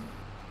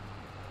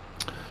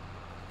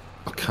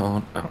 I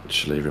can't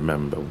actually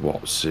remember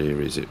what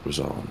series it was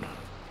on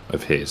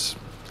of his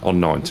on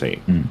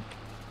 19,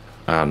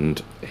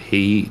 and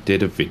he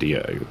did a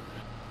video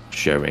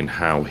showing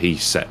how he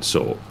sets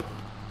up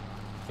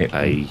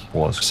a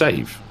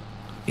save.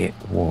 It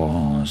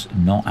was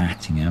not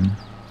Attingham.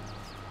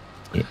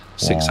 It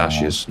Six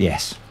Ashes.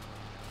 Yes.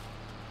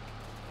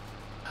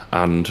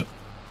 And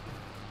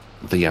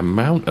the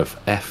amount of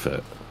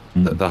effort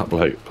that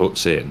bloke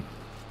puts in.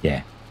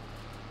 Yeah.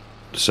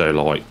 So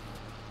like,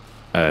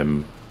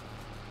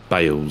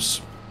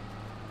 bales,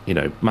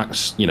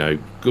 max,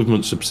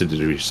 government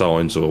subsidiary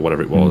signs or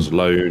whatever it was,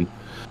 loan,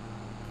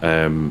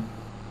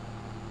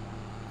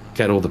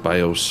 get all the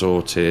bales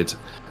sorted,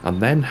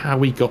 and then how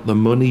he got the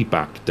money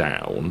back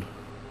down.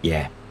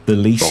 Yeah, the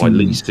leasing. By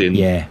leasing.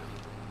 Yeah.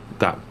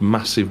 That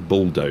massive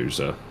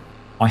bulldozer.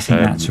 I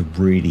think that's a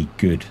really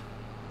good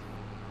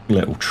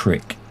little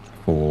trick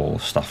for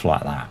stuff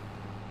like that.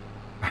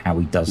 How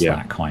he does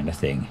that kind of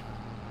thing.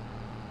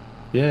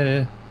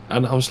 Yeah,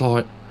 and I was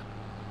like,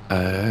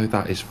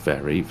 that is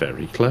very,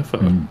 very clever.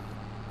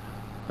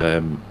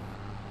 I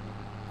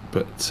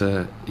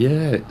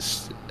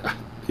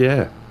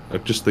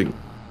just think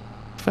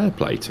fair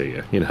play to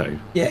you.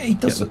 Yeah, he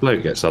does. The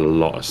bloke gets a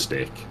lot of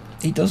stick.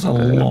 He does a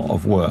lot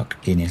of work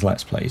in his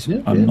Let's Plays.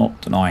 I'm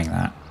not denying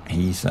that.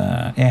 He's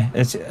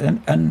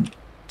and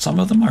some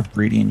of them I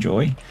really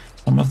enjoy.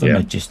 Some of them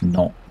are just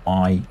not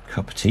my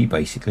cup of tea,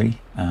 basically.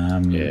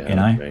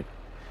 Okay.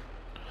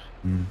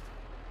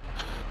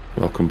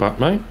 Welcome back,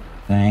 mate.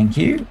 Thank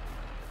you.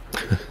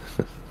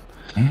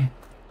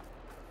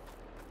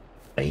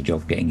 Stage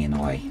of getting in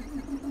the way.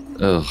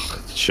 Ugh,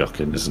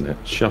 shocking, isn't it?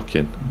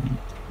 Shocking.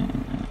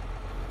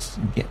 Let's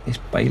get this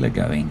baler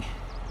going.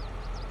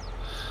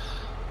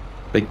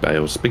 Big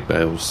bales, big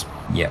bales.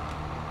 Yep,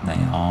 they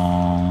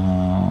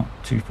are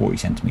 240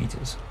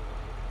 centimeters.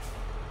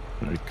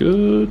 Very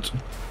good.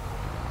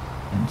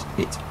 And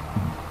it's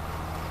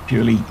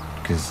purely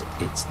because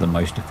it's the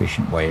most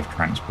efficient way of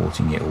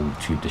transporting it all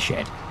to the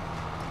shed.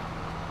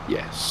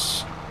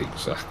 Yes,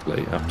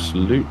 exactly,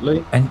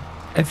 absolutely. And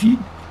have you?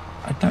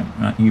 I don't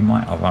know. You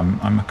might have.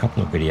 I'm a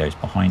couple of videos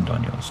behind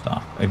on your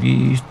stuff. Have you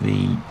used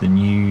the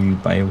new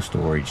bale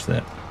storage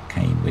that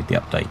came with the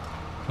update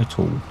at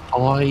all?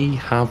 I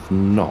have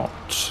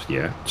not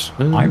yet.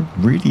 I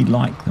really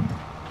like them.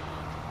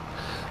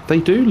 They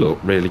do look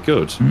really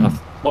good.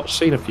 I've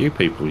seen a few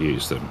people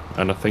use them,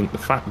 and I think the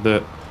fact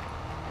that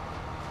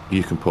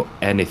you can put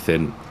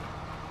anything,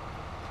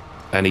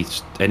 any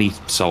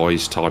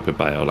size type of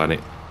bale, and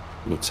it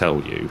will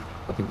tell you,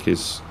 I think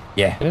is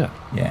yeah,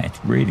 it's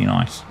really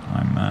nice.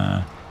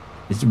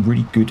 It's a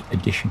really good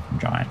addition from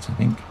Giants, I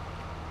think.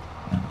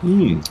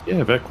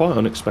 Yeah, they're quite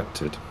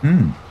unexpected.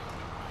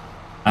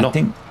 I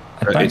think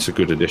it's a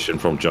good addition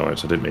from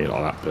Giants. I didn't mean it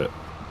like that,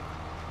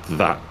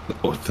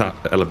 but that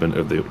element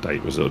of the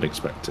update was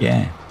unexpected.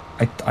 Yeah,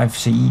 I've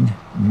seen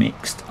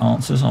mixed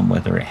answers on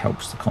whether it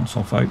helps the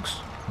console folks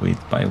with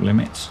bale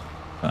limits,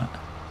 but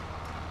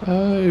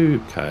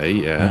okay,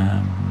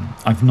 yeah.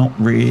 I've not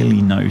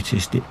really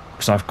noticed it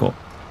because I've got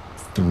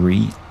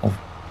 3 of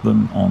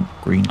them on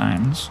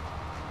Greenlands.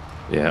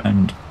 Yeah.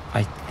 And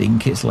I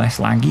think it's less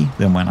laggy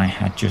than when I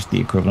had just the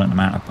equivalent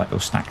amount of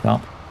bales stacked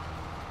up.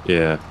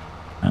 Yeah.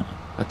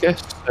 I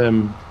guess,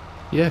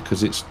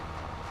 because it's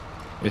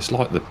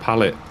like the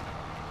pallet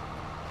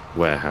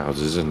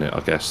warehouses, isn't it? I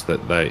guess that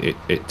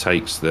it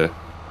takes the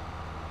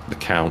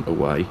count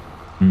away.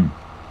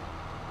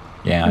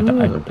 Yeah, I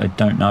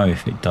don't know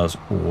if it does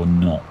or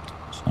not.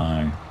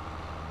 So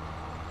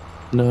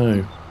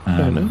no,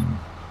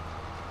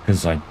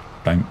 because I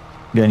don't.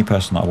 The only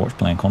person that I watch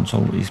playing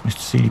console is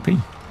Mr.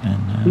 CDP,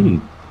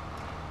 and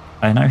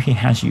I know he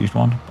has used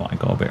one, but I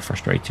got a bit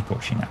frustrated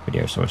watching that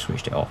video, so I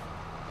switched it off.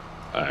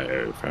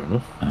 Oh, fair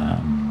enough.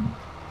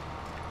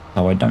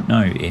 So I don't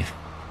know if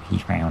he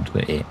found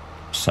that it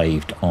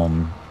saved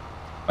on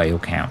bale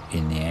count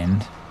in the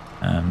end.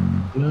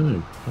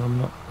 No, I'm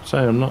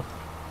not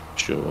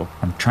sure.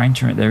 I'm trying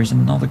to. There is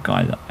another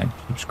guy that I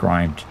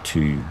subscribed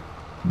to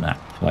that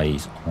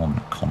plays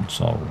on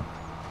console,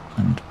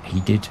 and he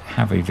did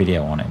have a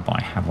video on it, but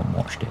I haven't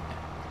watched it.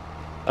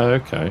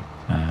 Okay.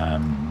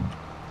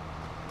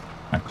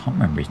 I can't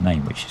remember his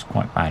name, which is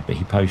quite bad, but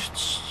he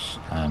posts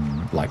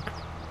like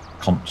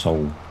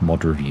console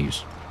mod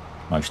reviews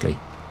mostly,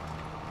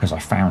 because I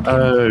found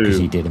him because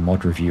he did a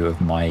mod review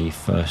of my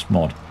first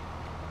mod.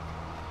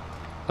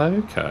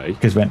 Okay.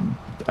 Because when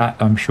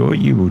I'm sure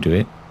you will do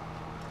it.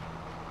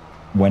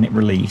 When it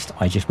released,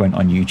 I just went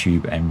on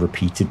YouTube and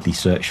repeatedly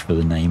searched for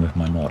the name of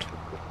my mod.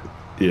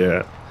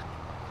 Yeah.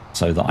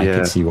 So that I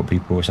could see what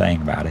people were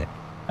saying about it,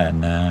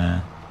 and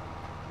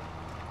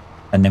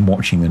then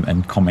watching them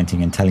and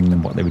commenting and telling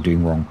them what they were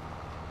doing wrong.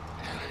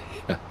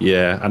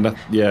 Yeah, and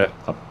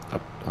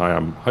I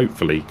am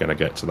hopefully going to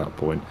get to that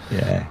point.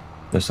 Yeah.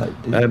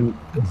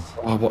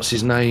 What's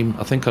his name?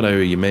 I think I know who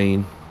you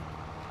mean.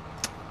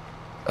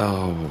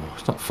 Oh,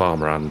 it's not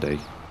Farmer Andy.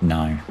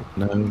 No.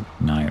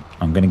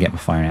 I'm going to get my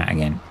phone out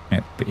again.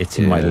 It's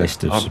in my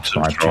list of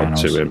subscribed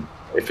channels. To him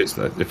if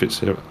it's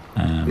him.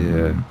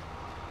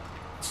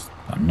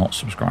 I'm not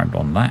subscribed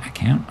on that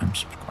account. I'm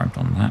subscribed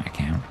on that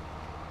account.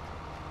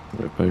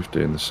 We're both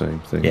doing the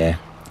same thing. Yeah.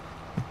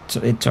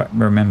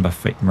 Remember,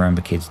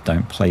 kids,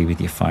 don't play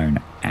with your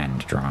phone and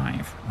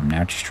drive. I'm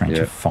now just trying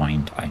to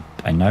find.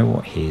 I know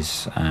what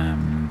his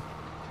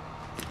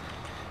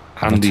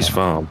Andy's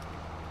Farm.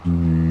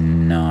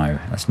 No,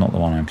 that's not the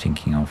one I'm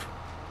thinking of.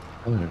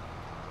 Oh.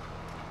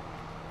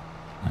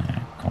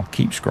 I'll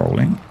keep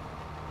scrolling.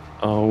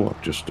 Oh,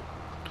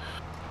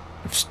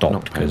 I've stopped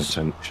not paying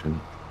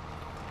attention.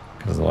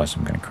 Because otherwise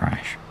I'm going to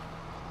crash.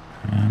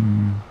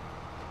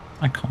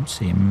 I can't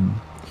see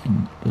him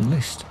in the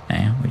list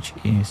now, which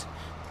is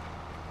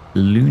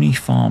Looney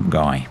Farm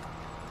Guy.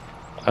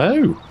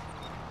 Oh.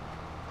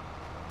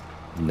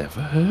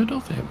 Never heard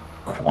of him.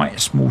 Quite a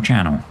small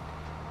channel.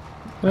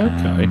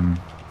 Okay.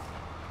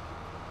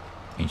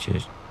 Which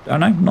is,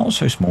 not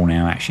so small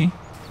now, actually.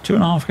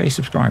 2.5K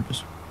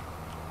subscribers.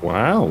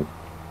 Wow.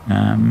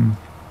 I'm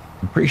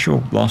pretty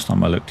sure last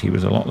time I looked he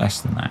was a lot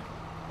less than that.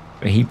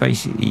 But he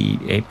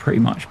pretty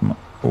much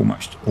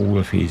almost all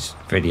of his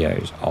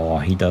videos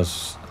are, he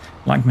does,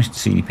 like Mr.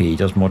 CDP, he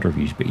does mod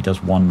reviews, but he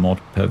does one mod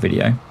per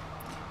video.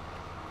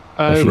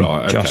 Oh, if you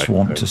right. just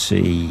want to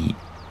see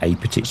a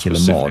particular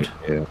mod,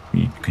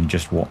 you can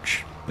just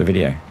watch the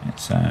video.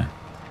 It's I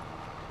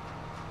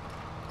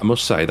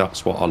must say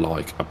that's what I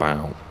like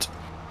about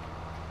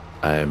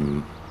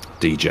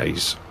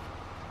DJ's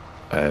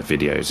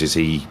videos. Is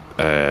he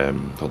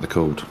what they're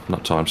called?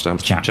 Not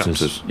timestamps.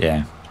 Chapters.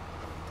 Yeah.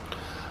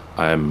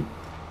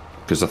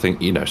 Because I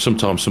think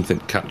sometimes something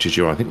catches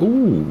your eye. I think,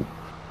 ooh,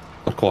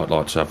 I'd quite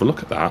like to have a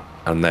look at that,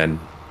 and then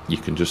you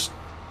can just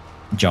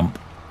jump.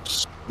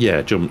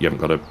 Yeah, jump. You haven't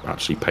got to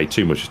actually pay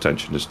too much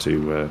attention as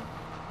to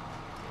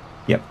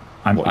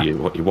what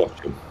you're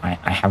watching. I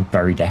have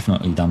very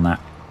definitely done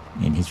that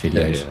in his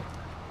videos.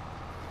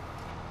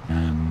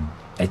 Yeah.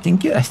 I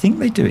think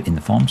they do it in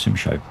the Farm Sim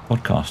Show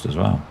podcast as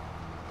well.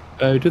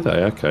 Oh, do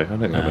they? Okay, I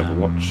think I've ever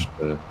watched.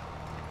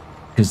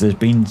 Because there's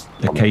been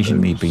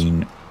occasionally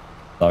been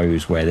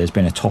those where there's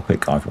been a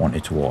topic I've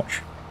wanted to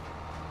watch.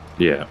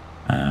 Yeah.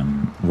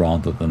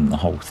 Rather than the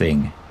whole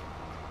thing.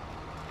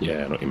 Yeah,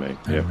 I know what you mean.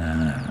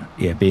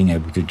 Yeah. Being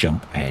able to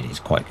jump ahead is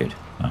quite good.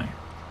 So,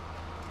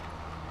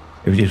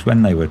 it was just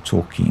when they were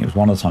talking. It was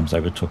one of the times they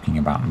were talking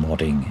about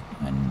modding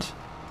and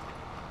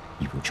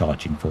people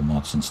charging for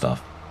mods and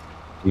stuff.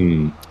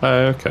 Oh,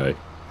 okay.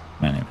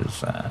 And it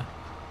was,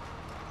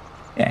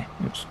 it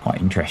was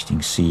quite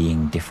interesting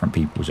seeing different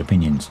people's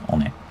opinions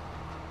on it.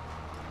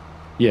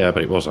 Yeah,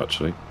 but it was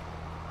actually.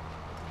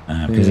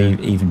 Because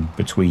even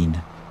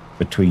between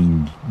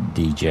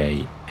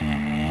DJ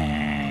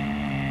and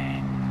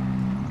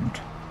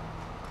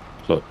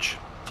Clutch,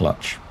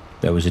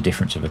 there was a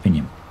difference of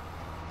opinion.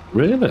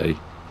 Really?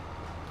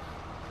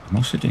 I'm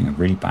also doing a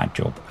really bad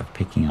job of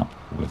picking up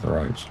all of the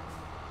roads.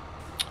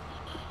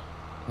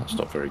 That's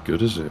not very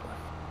good, is it?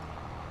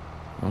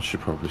 I should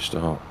probably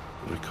start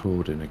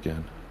recording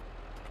again.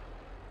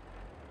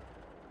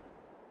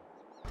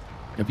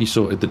 Have you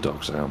sorted the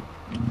dogs out?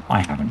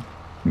 I haven't.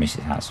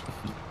 Mrs. has.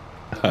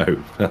 Oh,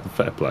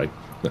 fair play.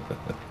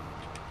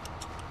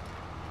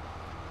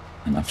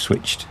 And I've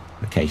switched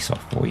the case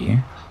off for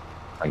you.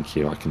 Thank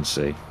you, I can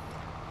see.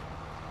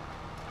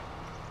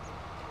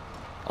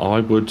 I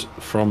would,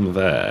 from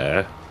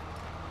there,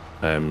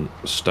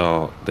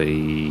 start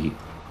the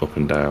up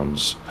and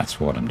downs. That's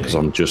what I'm doing. Because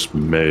I'm just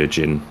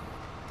merging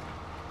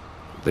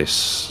this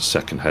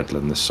second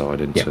headland this side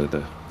into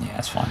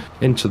that's fine.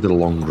 Into the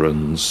long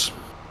runs.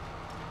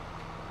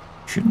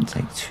 Shouldn't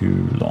take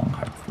too long,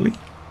 hopefully.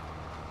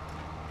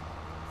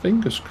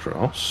 Fingers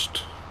crossed.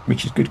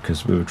 Which is good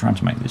because we were trying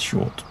to make this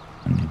short,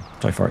 and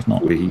so far it's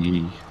not.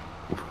 We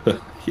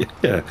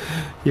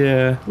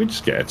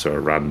just get to a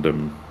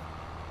random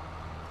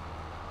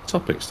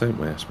topics, don't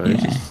we? I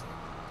suppose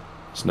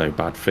it's no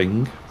bad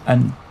thing.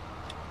 And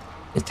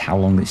it's how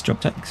long this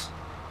job takes.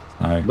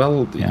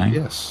 So,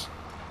 yes.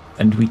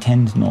 And we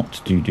tend not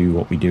to do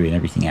what we do in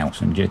everything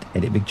else and just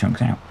edit big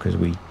chunks out because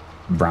we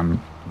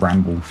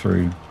ramble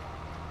through.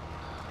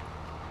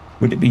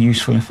 Would it be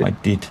useful if I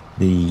did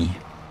the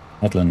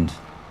headland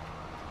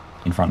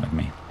in front of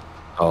me?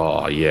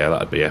 Oh, yeah,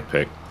 that'd be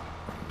epic.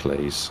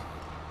 Please.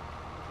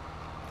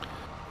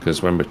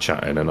 because when we're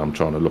chatting and I'm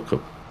trying to look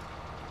up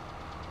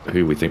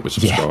who we think we're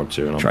subscribed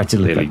to, and try I'm to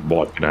look clearly at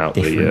wiping out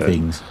different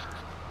things.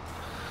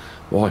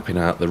 Wiping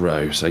out the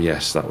row. So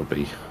yes, that would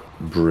be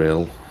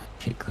brill.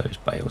 Kick those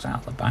bales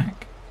out the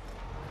back.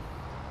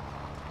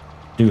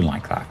 Do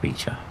like that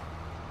feature.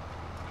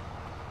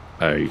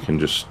 Oh, you can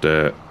just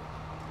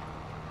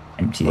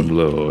Empty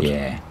unload.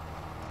 Yeah.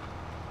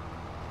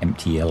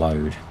 Empty your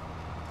load.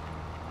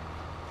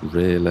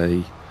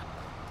 Really?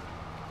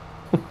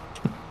 You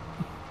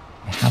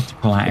had to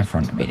pull out in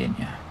front of me, didn't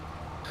you?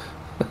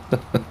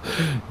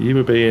 You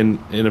were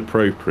being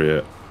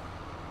inappropriate.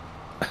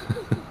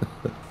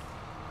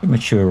 A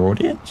mature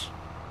audience.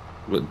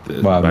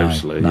 Well,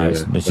 mostly, no,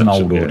 yeah. it's an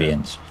old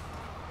audience.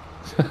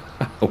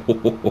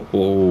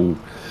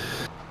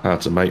 How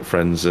to make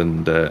friends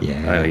and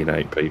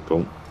alienate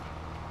people.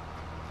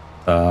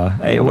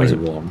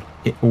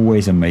 It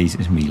always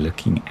amazes me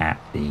looking at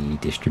the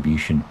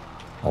distribution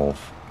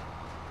of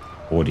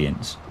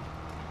audience.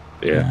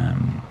 Yeah.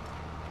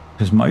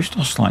 Because most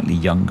are slightly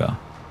younger.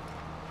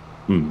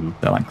 Mm.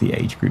 They're like the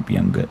age group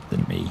younger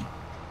than me.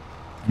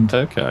 And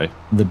okay.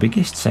 the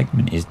biggest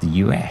segment is the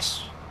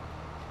US.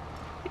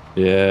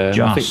 Yeah,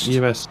 I think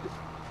the US is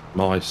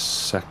my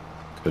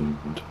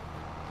second,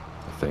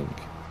 I think.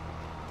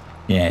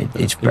 Yeah,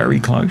 it's very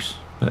close,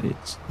 but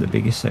it's the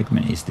biggest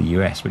segment is the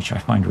US, which I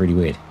find really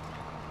weird.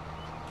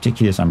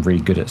 Particularly as I'm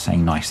really good at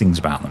saying nice things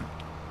about them.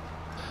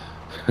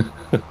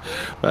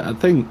 But I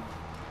think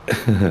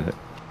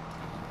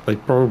they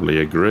probably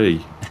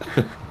agree.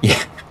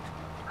 Yeah.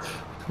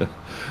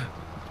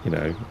 You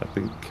know, I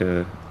think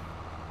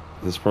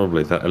there's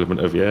probably that element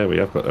of, we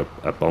have got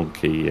a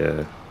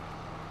bonky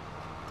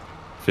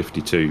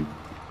 52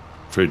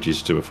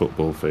 fridges to a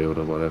football field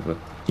or whatever.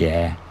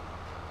 Yeah.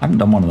 I haven't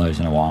done one of those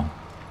in a while.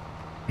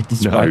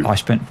 I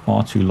spent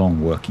far too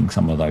long working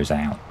some of those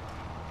out.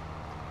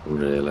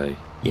 Really?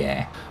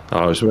 Yeah.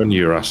 Oh, it was when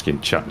you were asking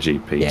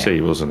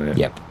ChatGPT, wasn't it?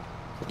 Yep.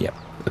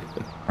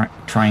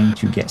 Trying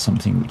to get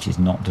something which is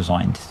not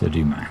designed to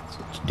do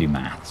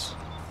maths.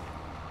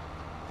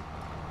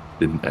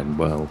 Didn't end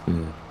well.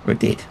 Yeah. But it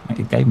did.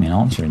 It gave me an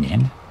answer in the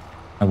end.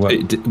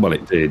 It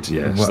did,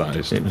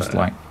 yes. It was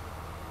like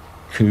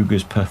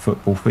cougars per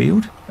football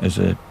field as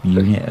a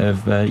unit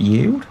of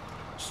yield.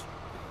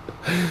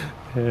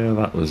 Yeah,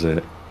 that was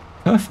it.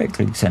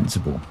 Perfectly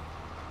sensible.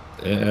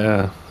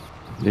 Yeah.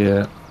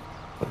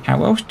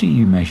 How else do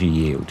you measure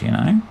yield, you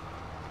know?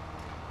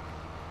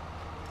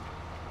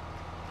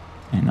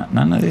 And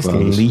none of this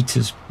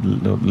litres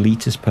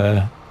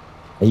per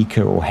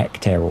acre or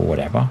hectare or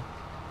whatever.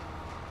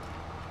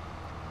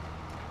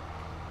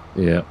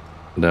 Yeah.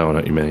 No, I know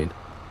what you mean.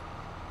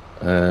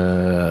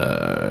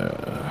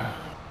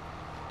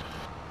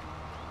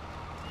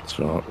 That's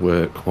right.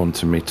 Work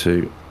wanted me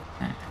to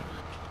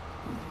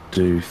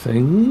do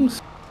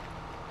things.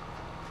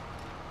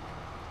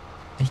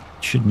 They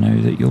should know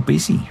that you're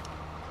busy.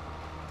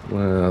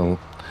 Well,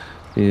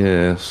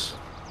 yes.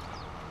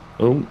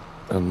 Oh,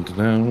 and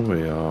now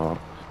we are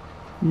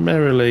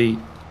merrily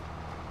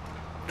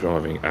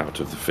driving out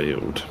of the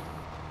field.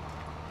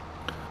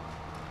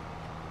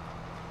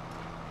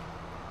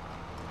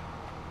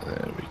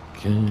 There we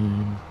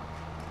go.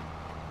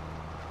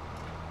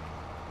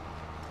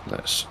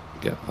 Let's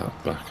get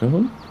that back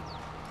on.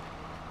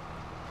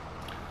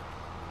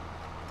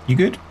 You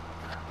good?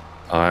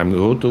 I'm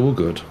good, all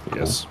good.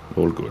 Yes,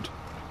 all good.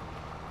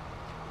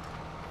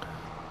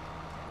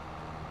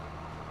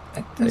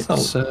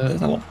 There's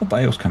a lot more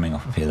bales coming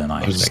off of here than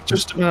I expected. I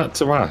was just about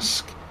to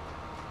ask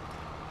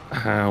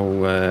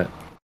how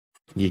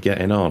you're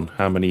getting on,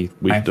 how many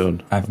we've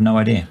done. I have no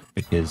idea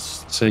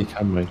because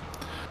Can we?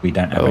 We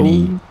don't have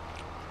any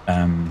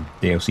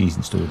DLCs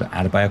installed that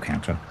add a bale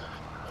counter.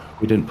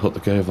 We didn't put the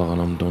Govan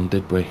on done,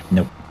 did we?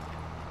 Nope.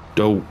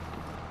 Nope.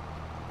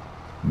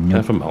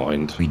 Never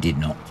mind. We did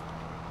not.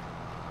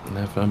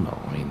 Never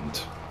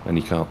mind. And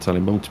you can't tell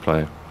him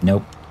multiplayer.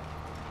 Nope.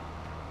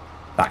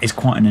 That is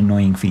quite an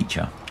annoying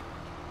feature.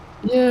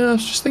 Yeah, I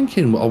was just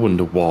thinking, I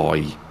wonder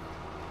why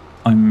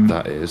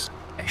that is.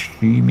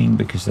 Assuming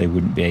because they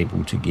wouldn't be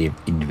able to give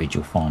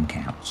individual farm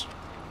counts.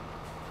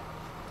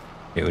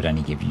 It would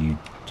only give you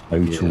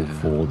total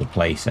for the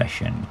play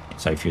session.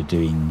 So if you're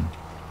doing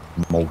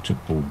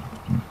multiple,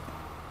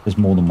 there's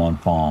more than one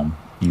farm,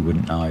 you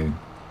wouldn't know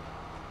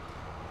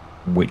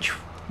which.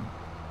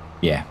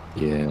 Yeah.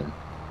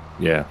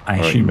 I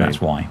assume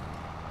that's why.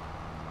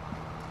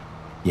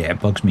 Yeah, it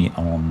bugs me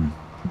on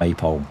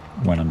Maypole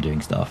when I'm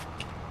doing stuff.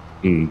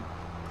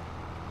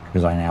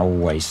 Because I now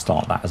always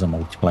start that as a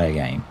multiplayer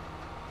game.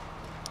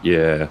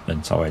 Yeah.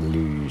 And so I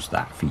lose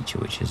that feature,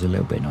 which is a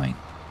little bit annoying.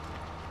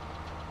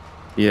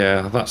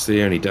 Yeah, that's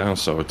the only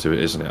downside to it,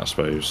 isn't it, I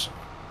suppose?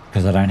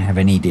 Because I don't have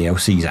any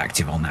DLCs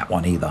active on that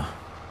one either.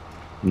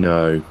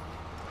 No.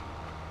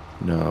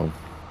 I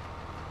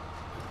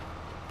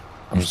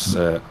was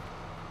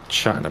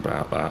chatting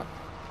about that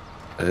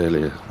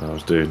earlier. What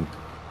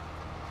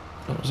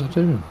was I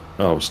doing?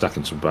 Oh, I was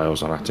stacking some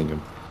bales on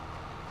Attingham.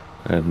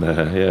 And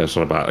it's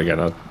all about,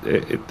 again,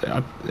 it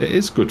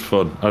is good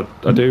fun.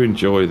 I do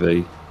enjoy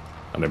the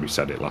I know we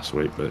said it last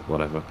week, but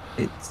whatever.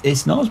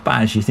 It's not as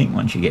bad as you think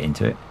once you get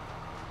into it.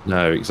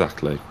 No,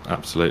 exactly.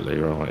 Absolutely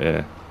right,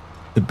 yeah.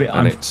 The bit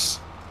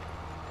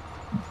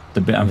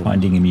I'm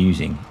finding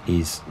amusing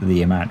is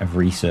the amount of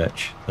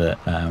research that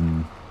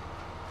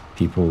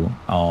people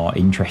are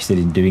interested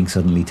in doing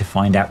suddenly to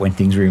find out when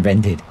things were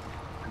invented.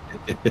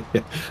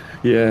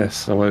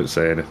 Yes, I won't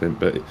say anything,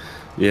 but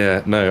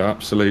yeah, no,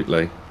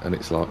 absolutely. And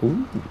it's like,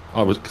 ooh,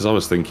 I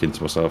was thinking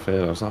to myself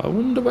here, I was like, I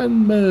wonder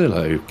when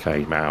Merlot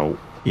came out.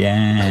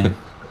 Yeah,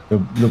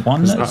 the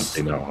one that's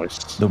that'd be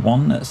nice. the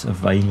one that's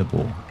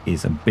available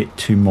is a bit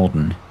too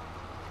modern,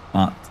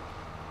 but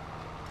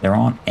there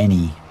aren't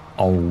any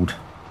old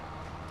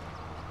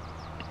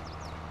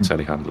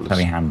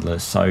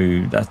telehandlers,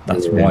 so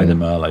that's why the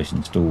Merlot's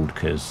installed,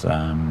 because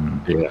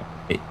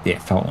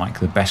it felt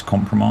like the best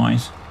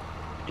compromise.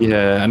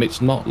 Yeah, and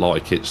it's not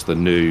like it's the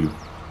new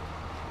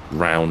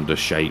rounder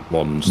shaped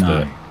ones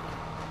that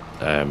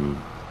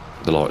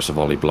the likes of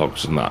Ollie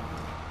Blogs and that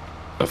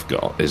have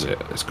got, is it?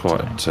 It's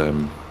quite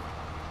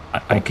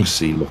I could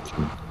see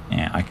looking.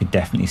 Yeah, I could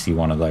definitely see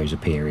one of those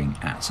appearing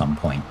at some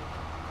point.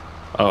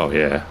 Oh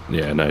yeah,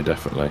 no,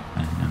 definitely.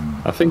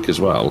 I think as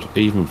well,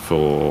 even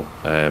for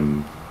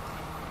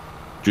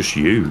just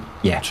you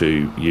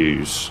to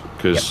use,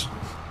 because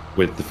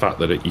with the fact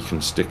that you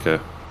can stick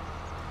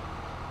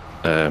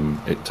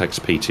it takes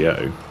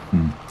PTO.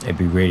 It'd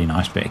be a really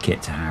nice bit of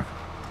kit to have.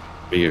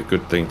 Be a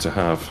good thing to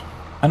have.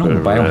 And all the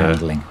bale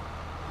handling.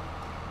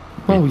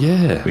 Well,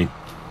 yeah.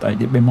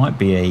 It might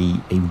be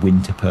a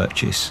winter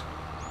purchase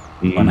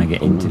when I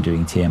get into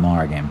doing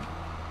TMR again.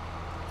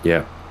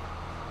 Yeah.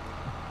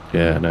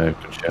 Yeah, no,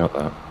 good shout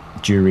that.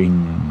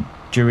 During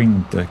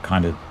the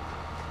kind of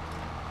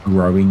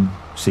growing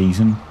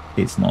season,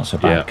 it's not so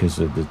bad because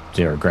of the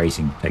zero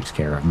grazing takes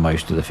care of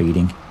most of the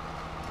feeding.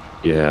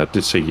 Yeah, I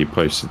did see you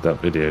posted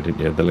that video,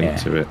 didn't you? The link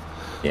to it.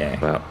 Yeah.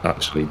 About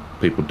actually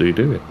people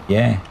do it.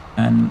 Yeah,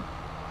 and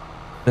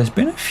there's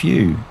been a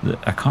few that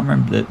I can't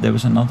remember. There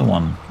was another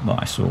one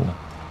that I saw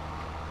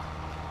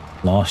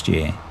last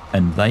year,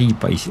 and they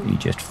basically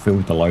just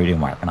filled the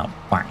loading wagon up,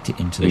 backed it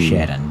into the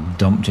shed, and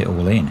dumped it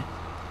all in.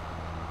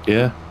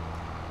 Yeah.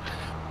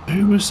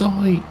 Who was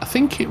I? I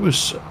think it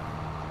was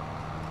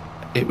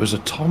a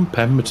Tom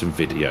Pemberton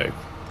video.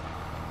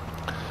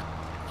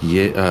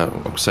 Yeah,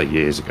 I'll say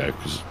years ago,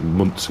 because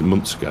months and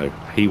months ago,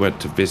 he went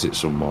to visit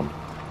someone,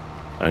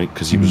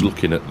 because he was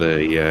looking at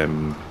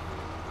the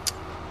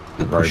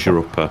pusher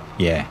upper.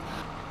 Yeah.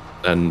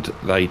 And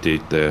they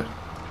did it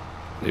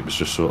was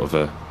just sort of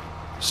a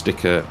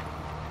sticker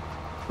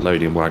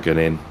loading wagon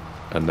in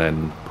and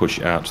then push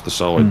it out to the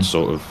side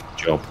sort of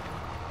job.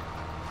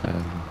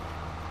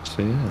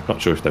 So yeah, I'm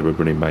not sure if they were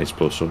running Maize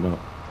Plus or not.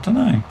 I don't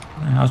know.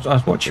 I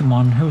was watching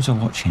one. Who was I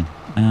watching?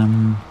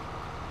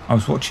 I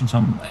was watching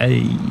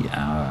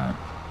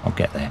I'll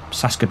get there.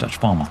 Saska Dutch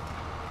Farmer.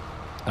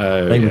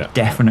 They were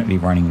definitely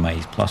running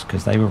Maize Plus,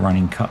 because they were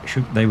running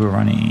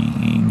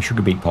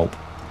sugar beet pulp.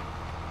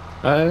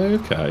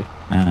 Okay.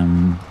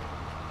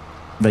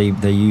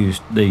 They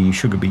used the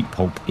sugar beet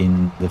pulp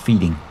in the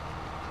feeding.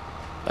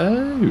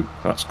 Oh,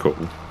 that's cool.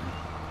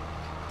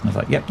 I was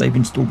like, yep, they've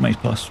installed Maize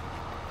Plus.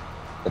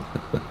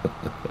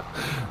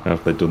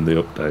 Have they done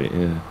the update?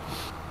 Yeah.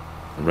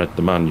 I read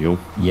the manual.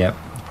 Yep,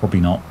 probably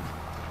not.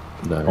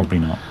 No. Probably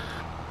not.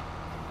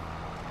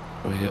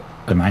 Oh, yeah.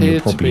 The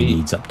manual probably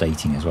needs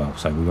updating as well,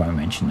 so we won't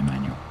mention the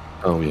manual.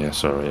 Oh yeah,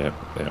 sorry, yeah.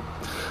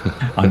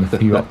 I'm a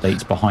few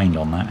updates behind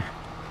on that.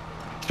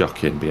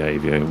 Shocking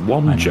behaviour.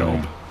 One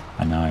job.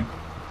 I know.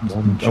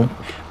 One job.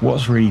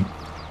 What's really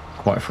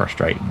quite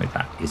frustrating with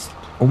that is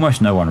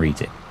almost no one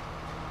reads it.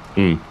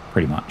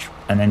 Pretty much.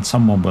 And then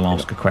someone will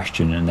ask a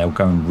question and they'll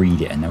go and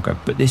read it and they'll go,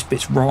 but this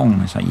bit's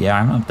wrong. It's like, yeah,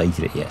 I haven't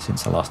updated it yet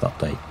since the last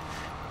update.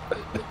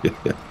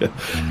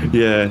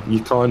 Yeah, you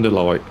kind of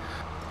like,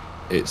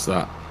 it's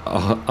that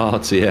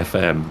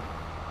RTFM,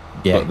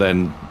 but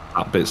then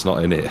that bit's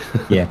not in it.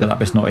 Yeah, but that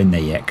bit's not in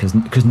there yet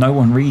because no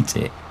one reads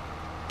it.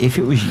 If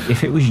it was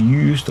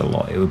used a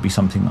lot, it would be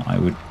something that I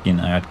would,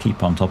 I'd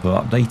keep on top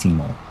of updating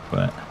more.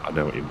 But I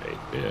know what you mean.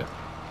 Yeah.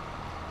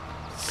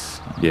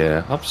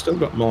 Yeah, I've still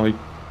got my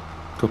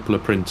couple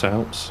of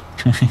printouts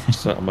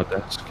sat on my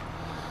desk.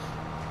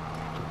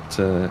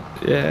 But,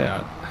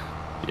 yeah,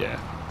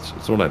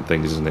 it's one of them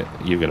things, isn't it?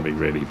 You're going to be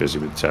really busy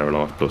with Terra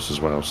Life Plus as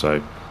well,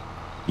 so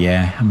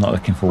yeah, I'm not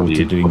looking forward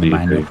to doing the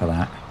manual for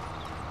that.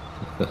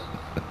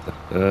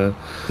 To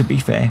be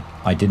fair,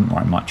 I didn't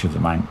write much of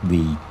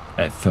the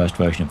first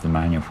version of the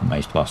manual from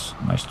Maize Plus.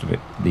 Most of it,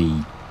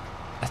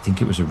 I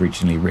think it was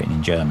originally written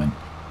in German.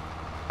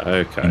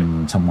 Okay.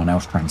 And someone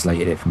else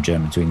translated it from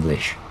German to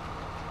English.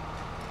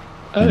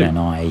 And then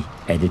I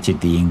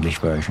edited the English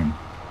version.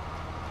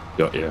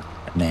 Got you.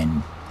 And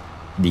then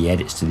the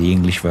edits to the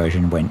English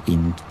version went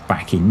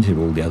back into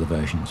all the other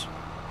versions.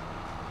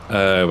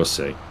 I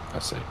see.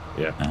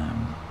 Yeah.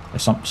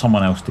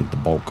 Someone else did the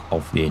bulk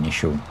of the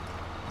initial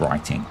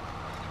writing.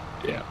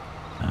 Yeah.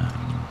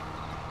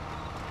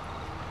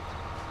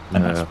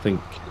 I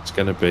think it's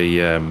going to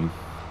be a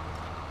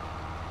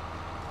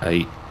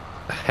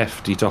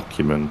hefty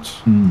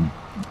document.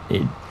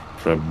 it,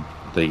 from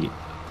the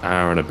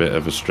hour and a bit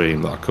of a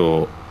stream that I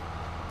caught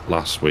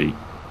last week.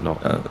 Not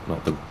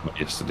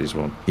yesterday's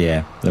one.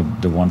 Yeah,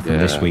 the one from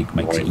this week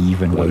makes it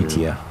even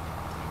weightier.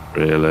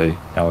 Really?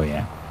 Oh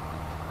yeah.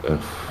 Ugh.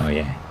 Oh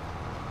yeah.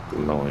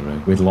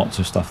 Blimey. With lots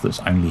of stuff that's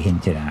only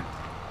hinted at.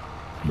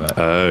 But,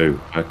 oh,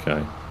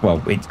 okay.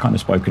 Well, it's kind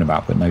of spoken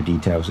about, but no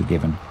details are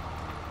given.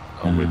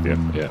 I'm with you,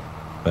 yeah.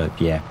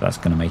 But yeah, that's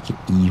going to make it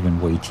even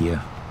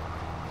weightier.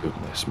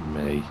 Goodness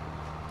me.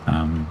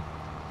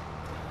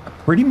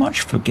 Pretty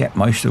much forget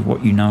most of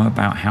what you know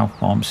about how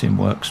farm sim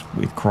works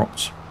with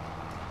crops.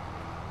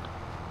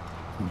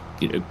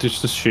 Yeah,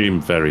 just assume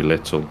very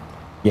little.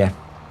 Yeah,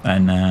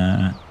 and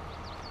I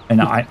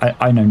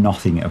know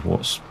nothing of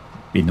what's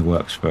in the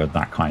works for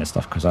that kind of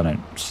stuff because I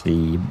don't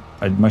see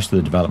most of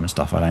the development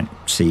stuff. I don't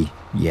see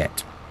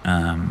yet.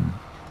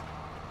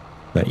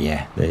 But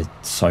yeah, there's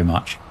so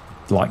much.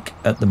 Like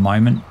at the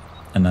moment,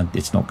 and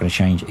it's not going to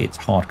change. It's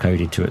hard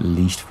coded to at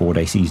least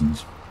 4-day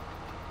seasons.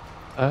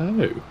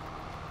 Oh.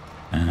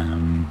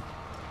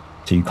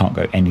 So you can't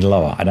go any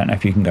lower. I don't know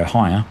if you can go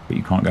higher, but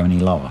you can't go any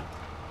lower.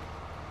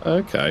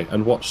 Okay,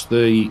 and what's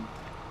the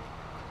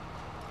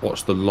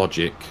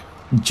logic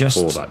just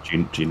for that?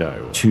 Do you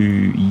know?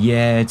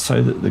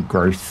 So that the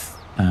growth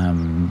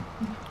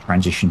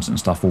transitions and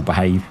stuff will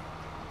behave.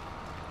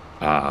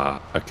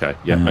 Ah, okay,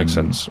 yeah, makes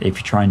sense. If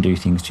you try and do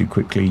things too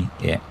quickly,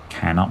 it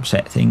can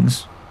upset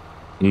things.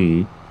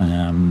 Mm.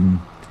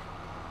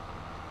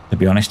 To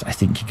be honest, I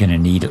think you're going to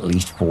need at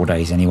least 4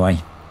 days anyway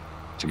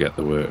to get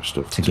the work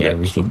stuff to get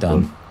everything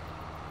done.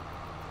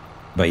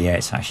 But yeah,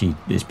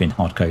 it's been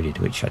hard coded,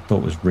 which I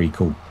thought was really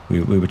cool. We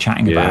were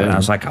chatting about it, and I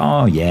was like,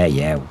 oh yeah,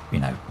 you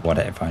know,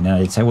 whatever. And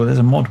they'd say, well, there's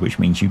a mod which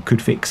means you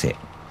could fix it.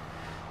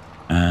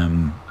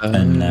 And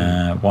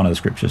one of the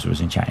scriptures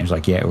was in chat. It was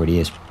like, yeah, it already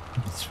is.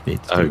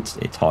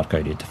 It's hard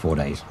coded to 4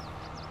 days.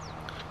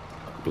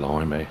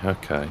 Blimey,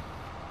 okay.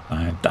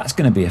 That's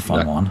going to be a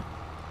fun one.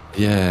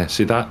 Yeah,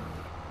 see that.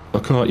 I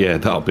can't. Yeah,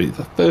 that'll be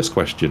the first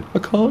question. I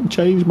can't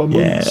change my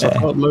months. I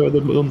can't lower the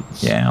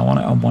months. Yeah, I want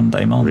it on 1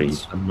 day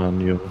months. Read the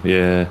manual.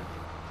 Yeah.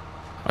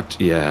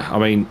 I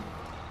mean,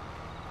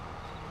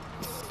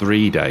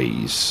 3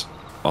 days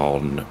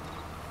on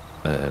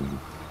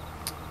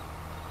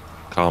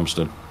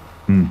Calmston.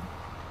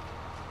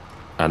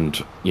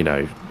 And, you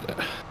know,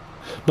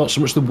 not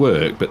so much the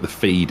work, but the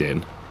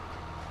feeding.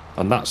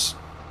 And that's,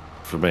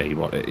 for me,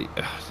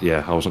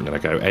 I wasn't going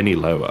to go any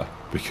lower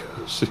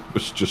because it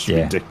was just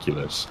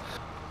ridiculous.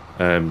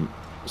 Okay,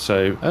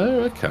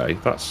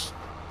 that's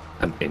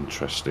an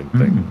interesting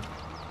thing.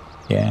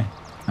 Yeah,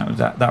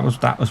 that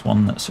was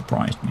one that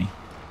surprised me.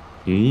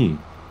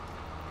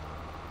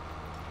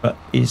 But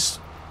is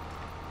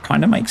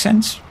kind of makes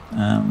sense. Yeah,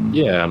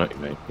 I know what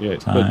you mean. Yeah,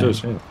 it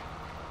does. Yeah.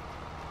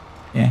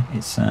 Yeah,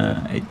 it's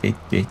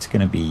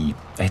going to be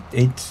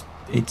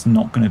it's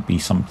not going to be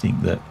something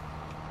that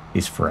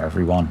is for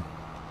everyone.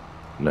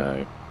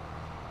 No.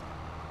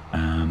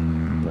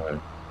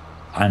 No.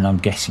 And I'm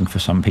guessing for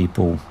some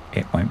people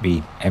it won't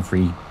be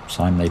every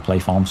time they play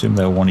Farm Sim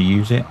they'll want to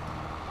use it.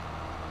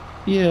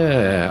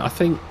 Yeah, I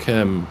think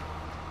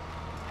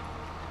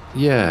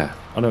yeah,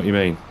 I know what you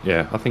mean.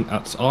 Yeah, I think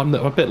I'm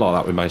a bit like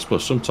that with Mace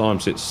Plus.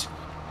 Sometimes it's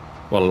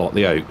like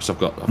the Oaks. I've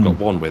got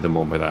one with and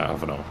one without,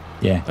 haven't I?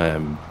 Yeah.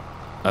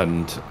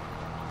 And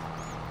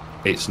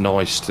it's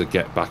nice to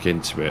get back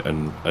into it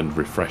and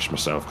refresh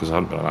myself because I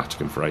haven't been on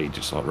Atacon for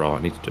ages. Like, right,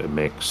 I need to do a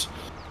mix.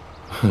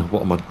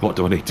 What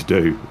do I need to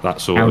do?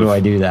 That sort of. How do I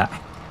do that?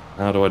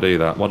 How do I do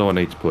that? What do I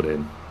need to put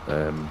in?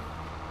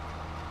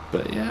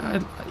 But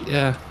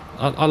yeah,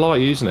 I like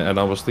using it, and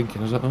I was thinking,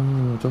 I was like,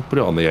 oh, do I put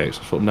it on the Oaks?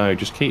 I thought, no,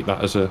 just keep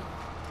that as a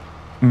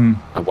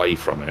away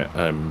from it.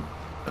 And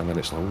then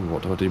it's like, oh,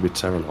 what do I do with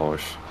Terra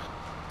Life?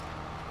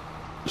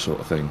 Sort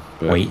of thing.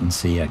 But, wait and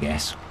see, I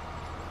guess.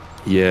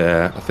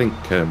 Yeah, I think.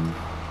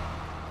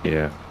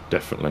 Yeah,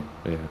 definitely.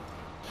 Yeah.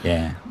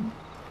 Yeah.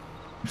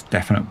 It's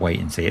definite wait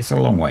and see. It's a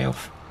long way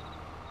off.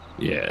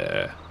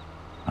 Yeah.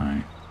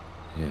 Right.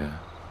 Yeah.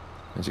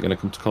 Is it going to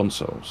come to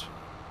consoles?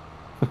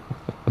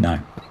 No.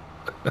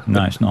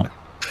 No, it's not.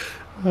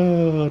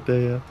 Oh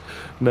dear.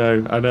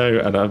 No, I know,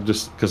 and I'm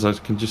just because I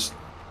can just.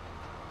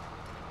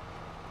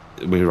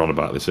 We were on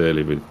about this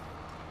earlier with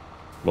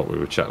what we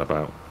were chatting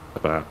about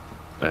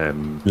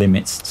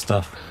limits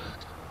stuff.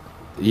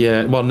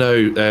 Yeah, well,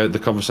 no, the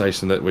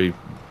conversation that we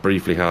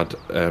briefly had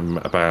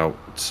about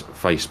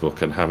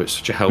Facebook and how it's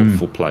such a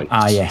helpful place.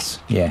 Ah, yes,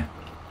 yeah.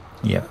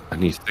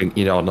 And you think,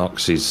 on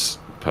Oxy's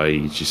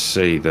page, you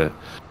see that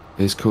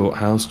there's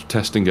courthouse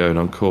testing going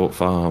on Court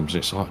Farms.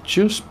 It's like,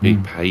 just be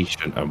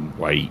patient and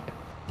wait.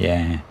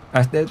 Yeah,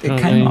 it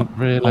came up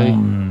really.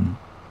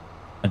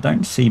 I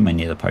don't see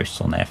many of the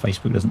posts on there.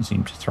 Facebook doesn't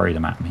seem to throw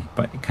them at me,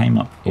 but it came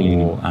up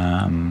for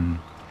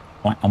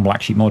on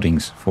Black Sheep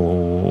Moddings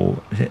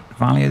for, is it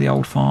Valley of the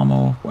Old Farm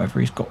or whatever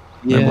he's got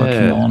they're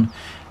working on,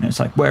 and it's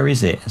like, where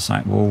is it? It's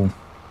like, well,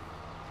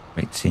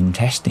 it's in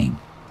testing.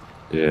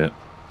 Yeah.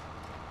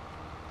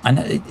 And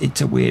it's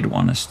a weird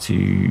one as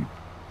to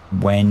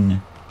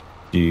when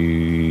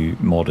do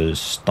modders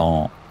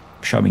start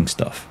showing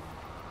stuff.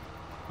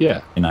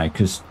 Yeah. You know,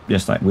 because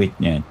just like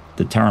the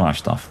Terra Life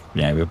stuff,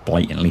 we're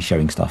blatantly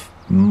showing stuff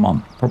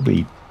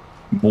probably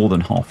more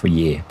than half a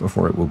year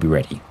before it will be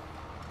ready.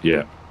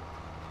 Yeah.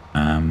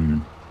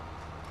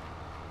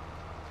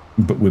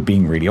 But we're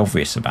being really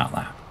obvious about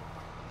that.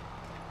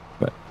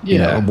 But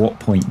at what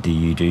point do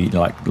you do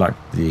like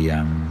the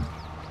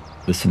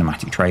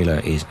cinematic trailer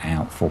is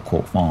out for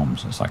Court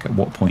Farms? It's like, at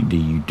what point do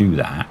you do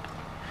that?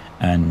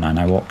 And I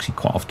know Oxy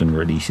quite often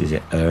releases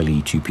it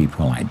early to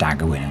people like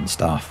Daggerwin and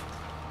stuff.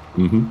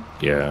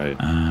 Yeah.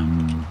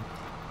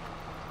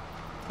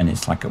 And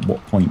it's like, at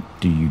what point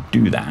do you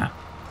do that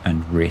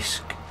and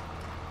risk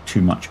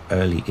too much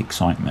early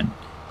excitement?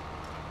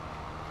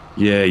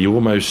 Yeah, you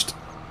lose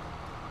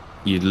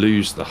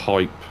the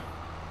hype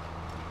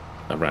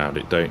around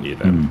it, don't you?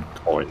 Then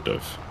kind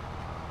of,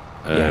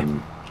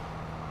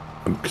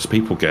 because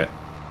people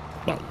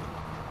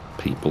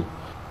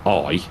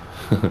I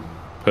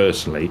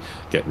personally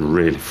get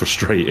really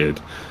frustrated.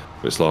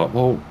 It's like,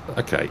 well,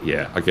 okay,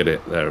 yeah, I get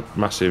it. They're a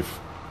massive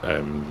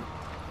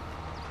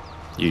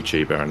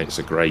YouTuber, and it's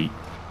a great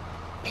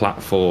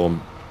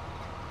platform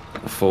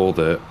for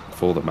the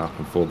map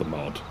and for the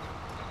mod.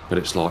 But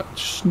it's like,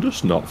 it's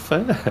just not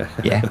fair.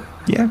 Yeah.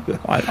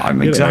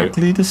 I'm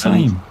exactly the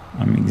same.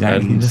 I'm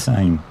exactly the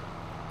same.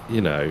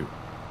 I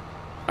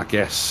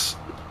guess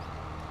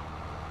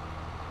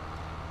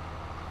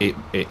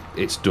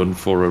it's done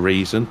for a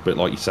reason, but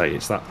like you say,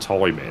 it's that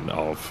timing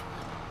of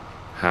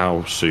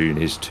how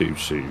soon is too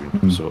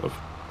soon sort of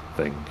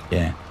thing.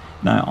 Yeah.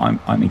 No,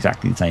 I'm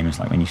exactly the same. It's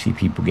like when you see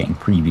people getting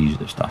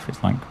previews of stuff,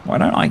 it's like, why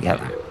don't I get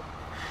that?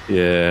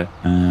 Yeah.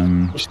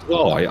 Which is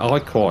why I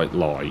quite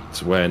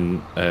liked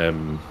when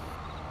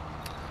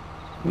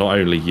not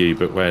only you,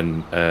 but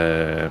when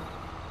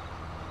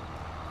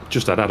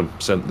just had Adam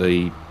sent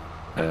the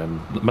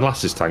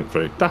molasses tank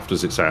through. Daft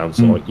as it sounds,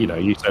 like,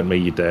 you sent me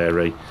your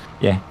dairy,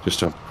 just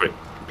to have a quick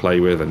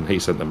play with, and he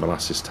sent the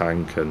molasses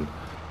tank and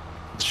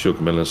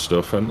sugar mill and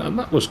stuff, and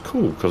that was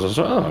cool, because I was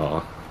like,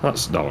 oh,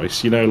 that's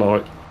nice,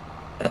 like.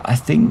 I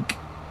think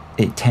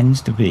it tends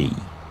to be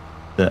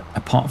that,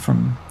 apart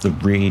from the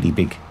really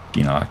big,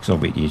 because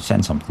obviously you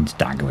send something to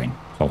Daggerwin,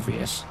 it's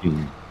obvious.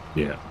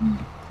 Yeah.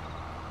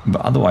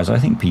 But otherwise, I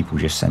think people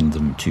just send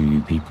them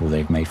to people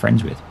they've made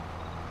friends with.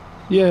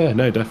 Yeah,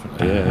 no,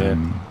 definitely.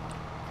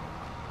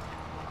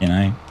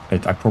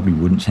 I probably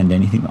wouldn't send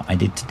anything that I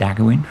did to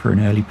Daggerwin for an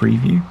early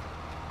preview.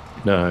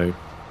 No.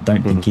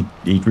 Don't think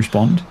he'd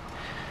respond.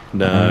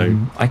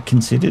 No. I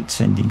considered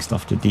sending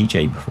stuff to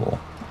DJ before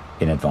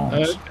in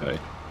advance. Okay.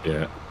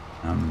 Yeah.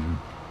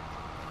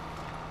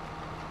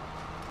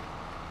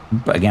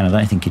 But again, I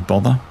don't think he'd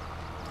bother.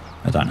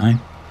 I don't know.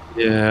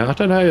 Yeah, I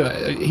don't know.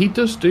 He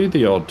does do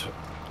the odd,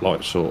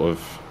 like, sort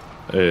of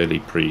early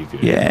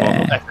preview.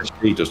 Yeah. Well,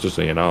 FSG does,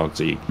 doesn't he? And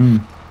Argsy,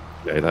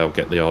 they'll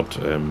get the odd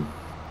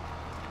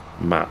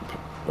map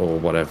or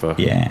whatever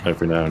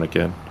every now and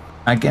again.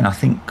 Again, I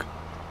think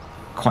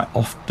quite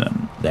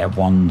often they're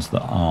ones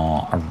that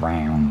are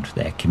around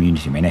their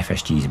community. I mean,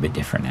 FSG is a bit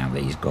different now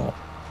that he's got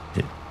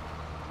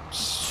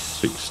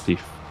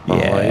 65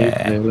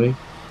 nearly.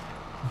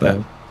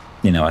 But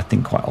I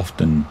think quite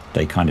often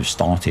they kind of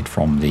started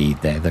from the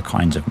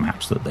kinds of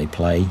maps that they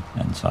play,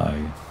 and so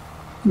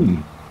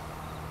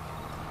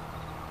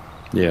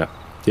yeah,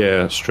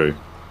 that's true.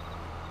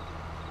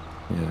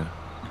 Yeah.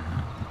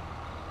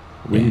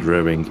 Wind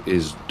rowing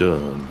is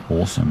done.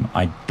 Awesome.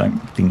 I don't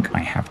think I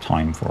have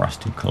time for us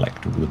to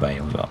collect all the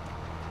bales up.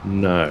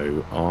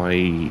 No,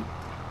 I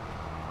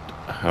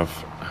have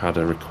had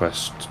a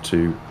request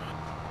to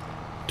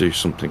do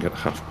something at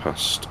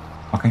past.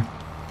 Okay.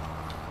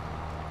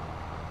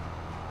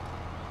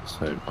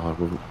 So I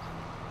will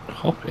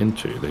hop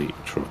into the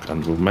truck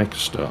and we'll make a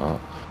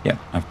start. Yep,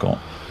 I've got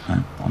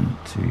 1,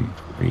 2,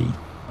 3,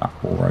 about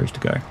 4 rows to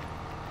go.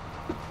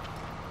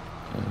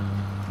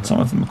 Some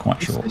of them are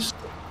quite short.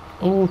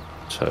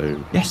 Auto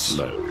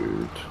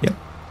load. Yep.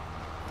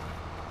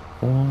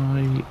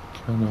 Why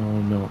can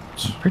I not?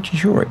 I'm pretty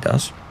sure it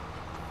does.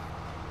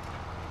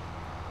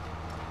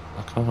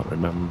 I can't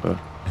remember.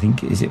 I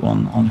think, is it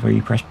one on where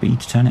you press B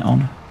to turn it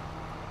on?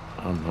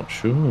 I'm not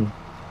sure.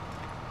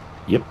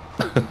 Yep.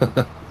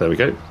 There we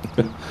go.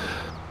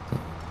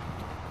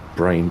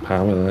 Brain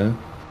power there.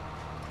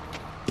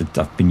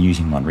 I've been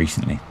using one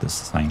recently that's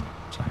the same.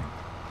 So.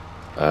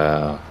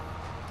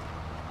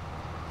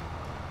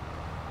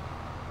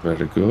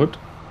 Very good.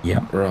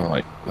 Yep.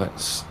 Right,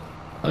 let's...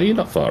 Oh, you're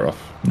not far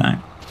off. No.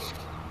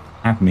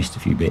 I've missed a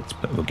few bits,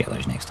 but we'll get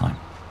those next time.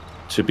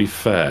 To be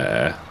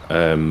fair,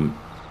 for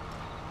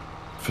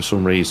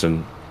some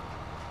reason,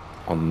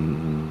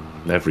 on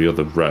every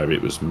other row,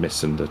 it was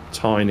missing the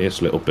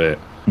tiniest little bit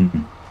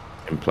in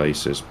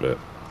places, but...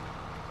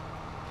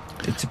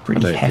 It's a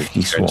pretty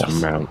hefty swath. To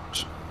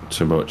mount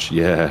too much,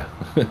 yeah.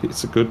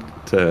 It's a good...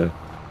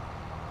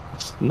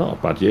 it's not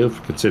a bad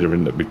yield,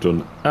 considering that we've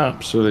done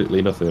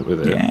absolutely nothing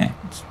with it. Yeah,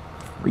 it's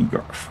free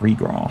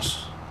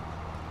grass.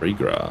 Free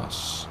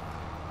grass.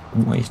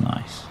 Always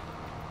nice.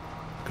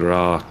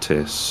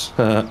 Gratis.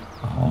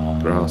 Oh,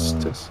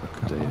 Gratis. Oh,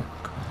 dear.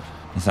 God.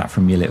 Is that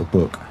from your little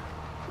book?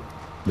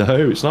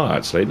 No, it's not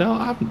actually. No,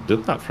 I haven't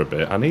done that for a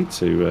bit. I need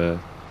to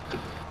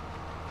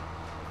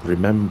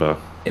remember.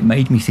 It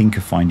made me think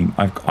of finding.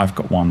 I've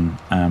got one,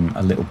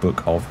 a little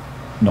book of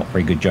not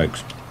very good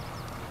jokes.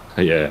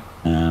 Yeah.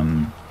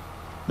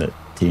 That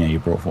teenager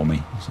brought for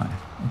me. So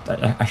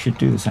I should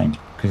do the same,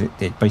 because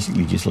it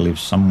basically just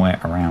lives somewhere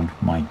around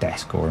my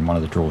desk or in one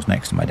of the drawers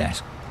next to my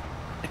desk.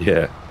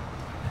 Yeah.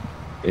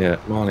 Yeah,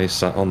 mine is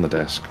sat on the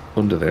desk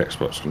under the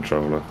Xbox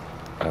controller,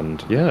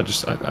 and yeah,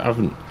 I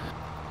haven't.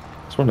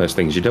 It's one of those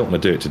things you don't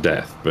want to do it to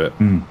death, but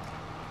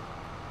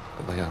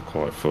they are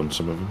quite fun.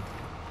 Some of them.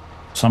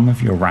 Some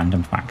of your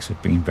random facts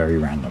have been very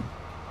random.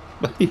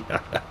 Yeah,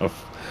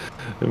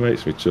 it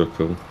makes me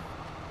chuckle.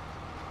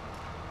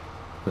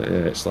 But yeah,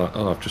 it's like,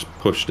 oh, I've just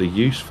pushed a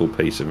useful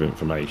piece of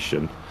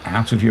information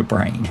Out of your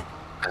brain.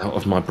 out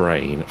of my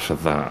brain for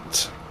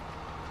that.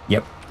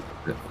 Yep.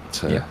 But,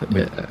 Yep.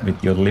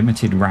 With your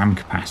limited RAM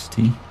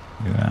capacity.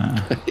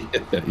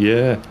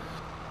 Yeah.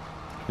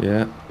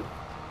 Yeah.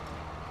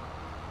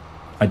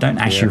 I don't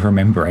actually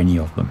remember any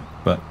of them,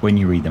 but when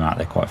you read them out,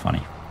 they're quite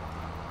funny.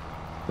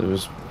 There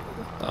was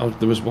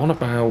one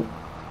about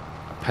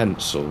a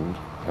pencil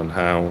and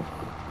how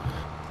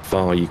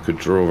far you could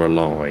draw a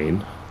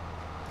line.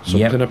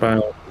 Something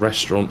about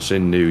restaurants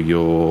in New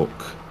York,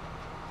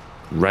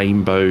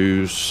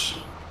 rainbows,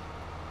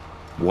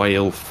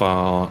 whale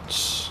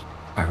farts.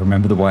 I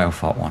remember the whale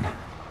fart one.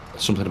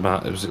 Something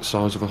about, was it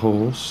size of a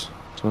horse?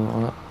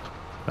 Something like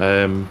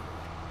that.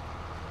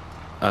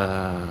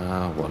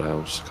 What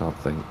else? Can't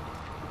think.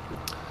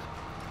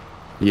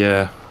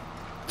 Yeah,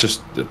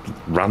 just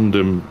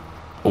random,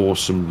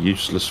 awesome,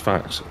 useless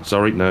facts.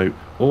 Sorry, no,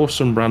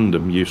 awesome,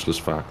 random, useless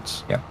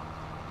facts. Yep.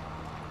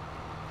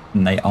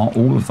 And they are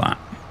all of that.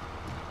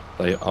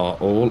 They are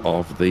all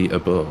of the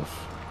above.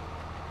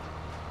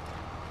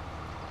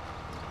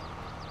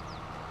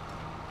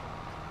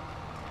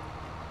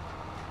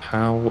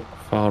 How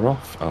far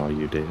off are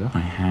you, dear? I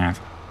have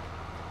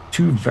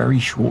 2 very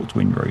short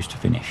windrows to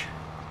finish.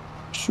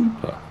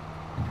 Super.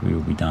 And we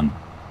will be done.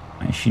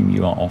 I assume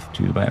you are off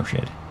to the bale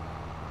shed.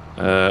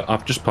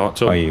 I've just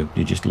parked up. Are you?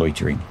 You're just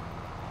loitering.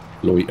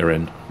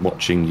 Loitering,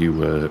 watching you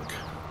work.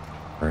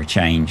 For a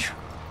change.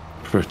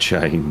 For a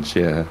change,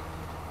 yeah.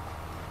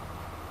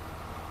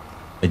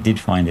 I did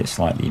find it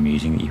slightly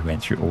amusing that you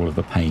went through all of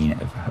the pain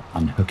of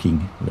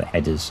unhooking the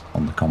headers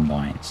on the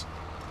combines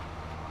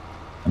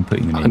and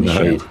putting them in the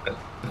shed.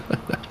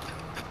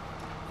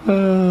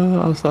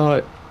 I was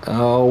like,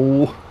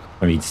 oh.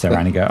 I mean, sit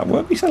around and go,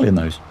 won't be selling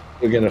those.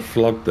 We're going to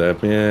flog them,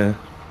 yeah.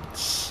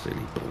 Silly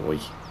boy.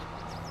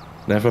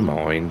 Never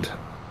mind.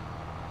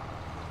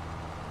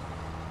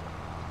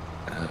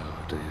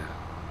 Oh, dear.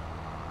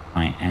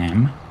 I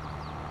am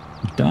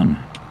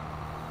done.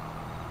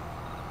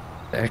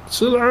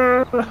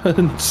 Excellent.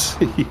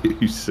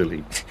 You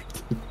silly.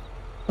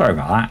 Sorry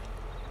about that.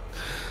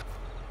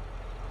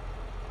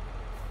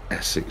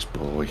 Essex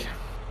boy.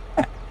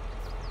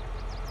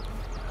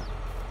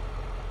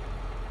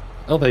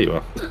 Oh, there you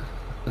are.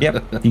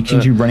 Yep, you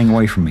continue running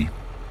away from me.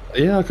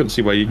 Yeah, I couldn't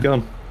see where you'd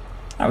gone.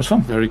 That was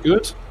fun. Very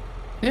good.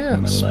 Yeah,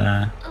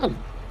 We'll,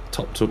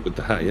 topped up with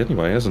the hay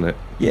anyway, hasn't it?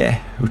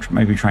 yeah, we'll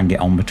maybe try and get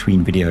on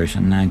between videos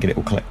and get it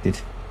all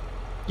collected.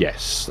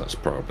 Yes, that's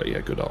probably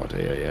a good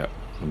idea, yeah.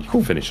 And you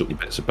Cool. can finish up the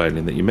bits of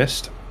baling that you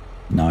missed.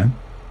 No.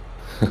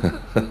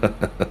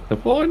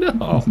 Why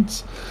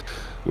not?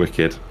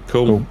 Wicked.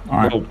 Cool. All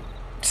right. Well,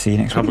 See you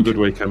next week. have a good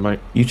weekend, mate.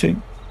 You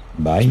too.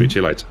 Bye. Speak to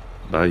you later.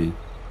 Bye.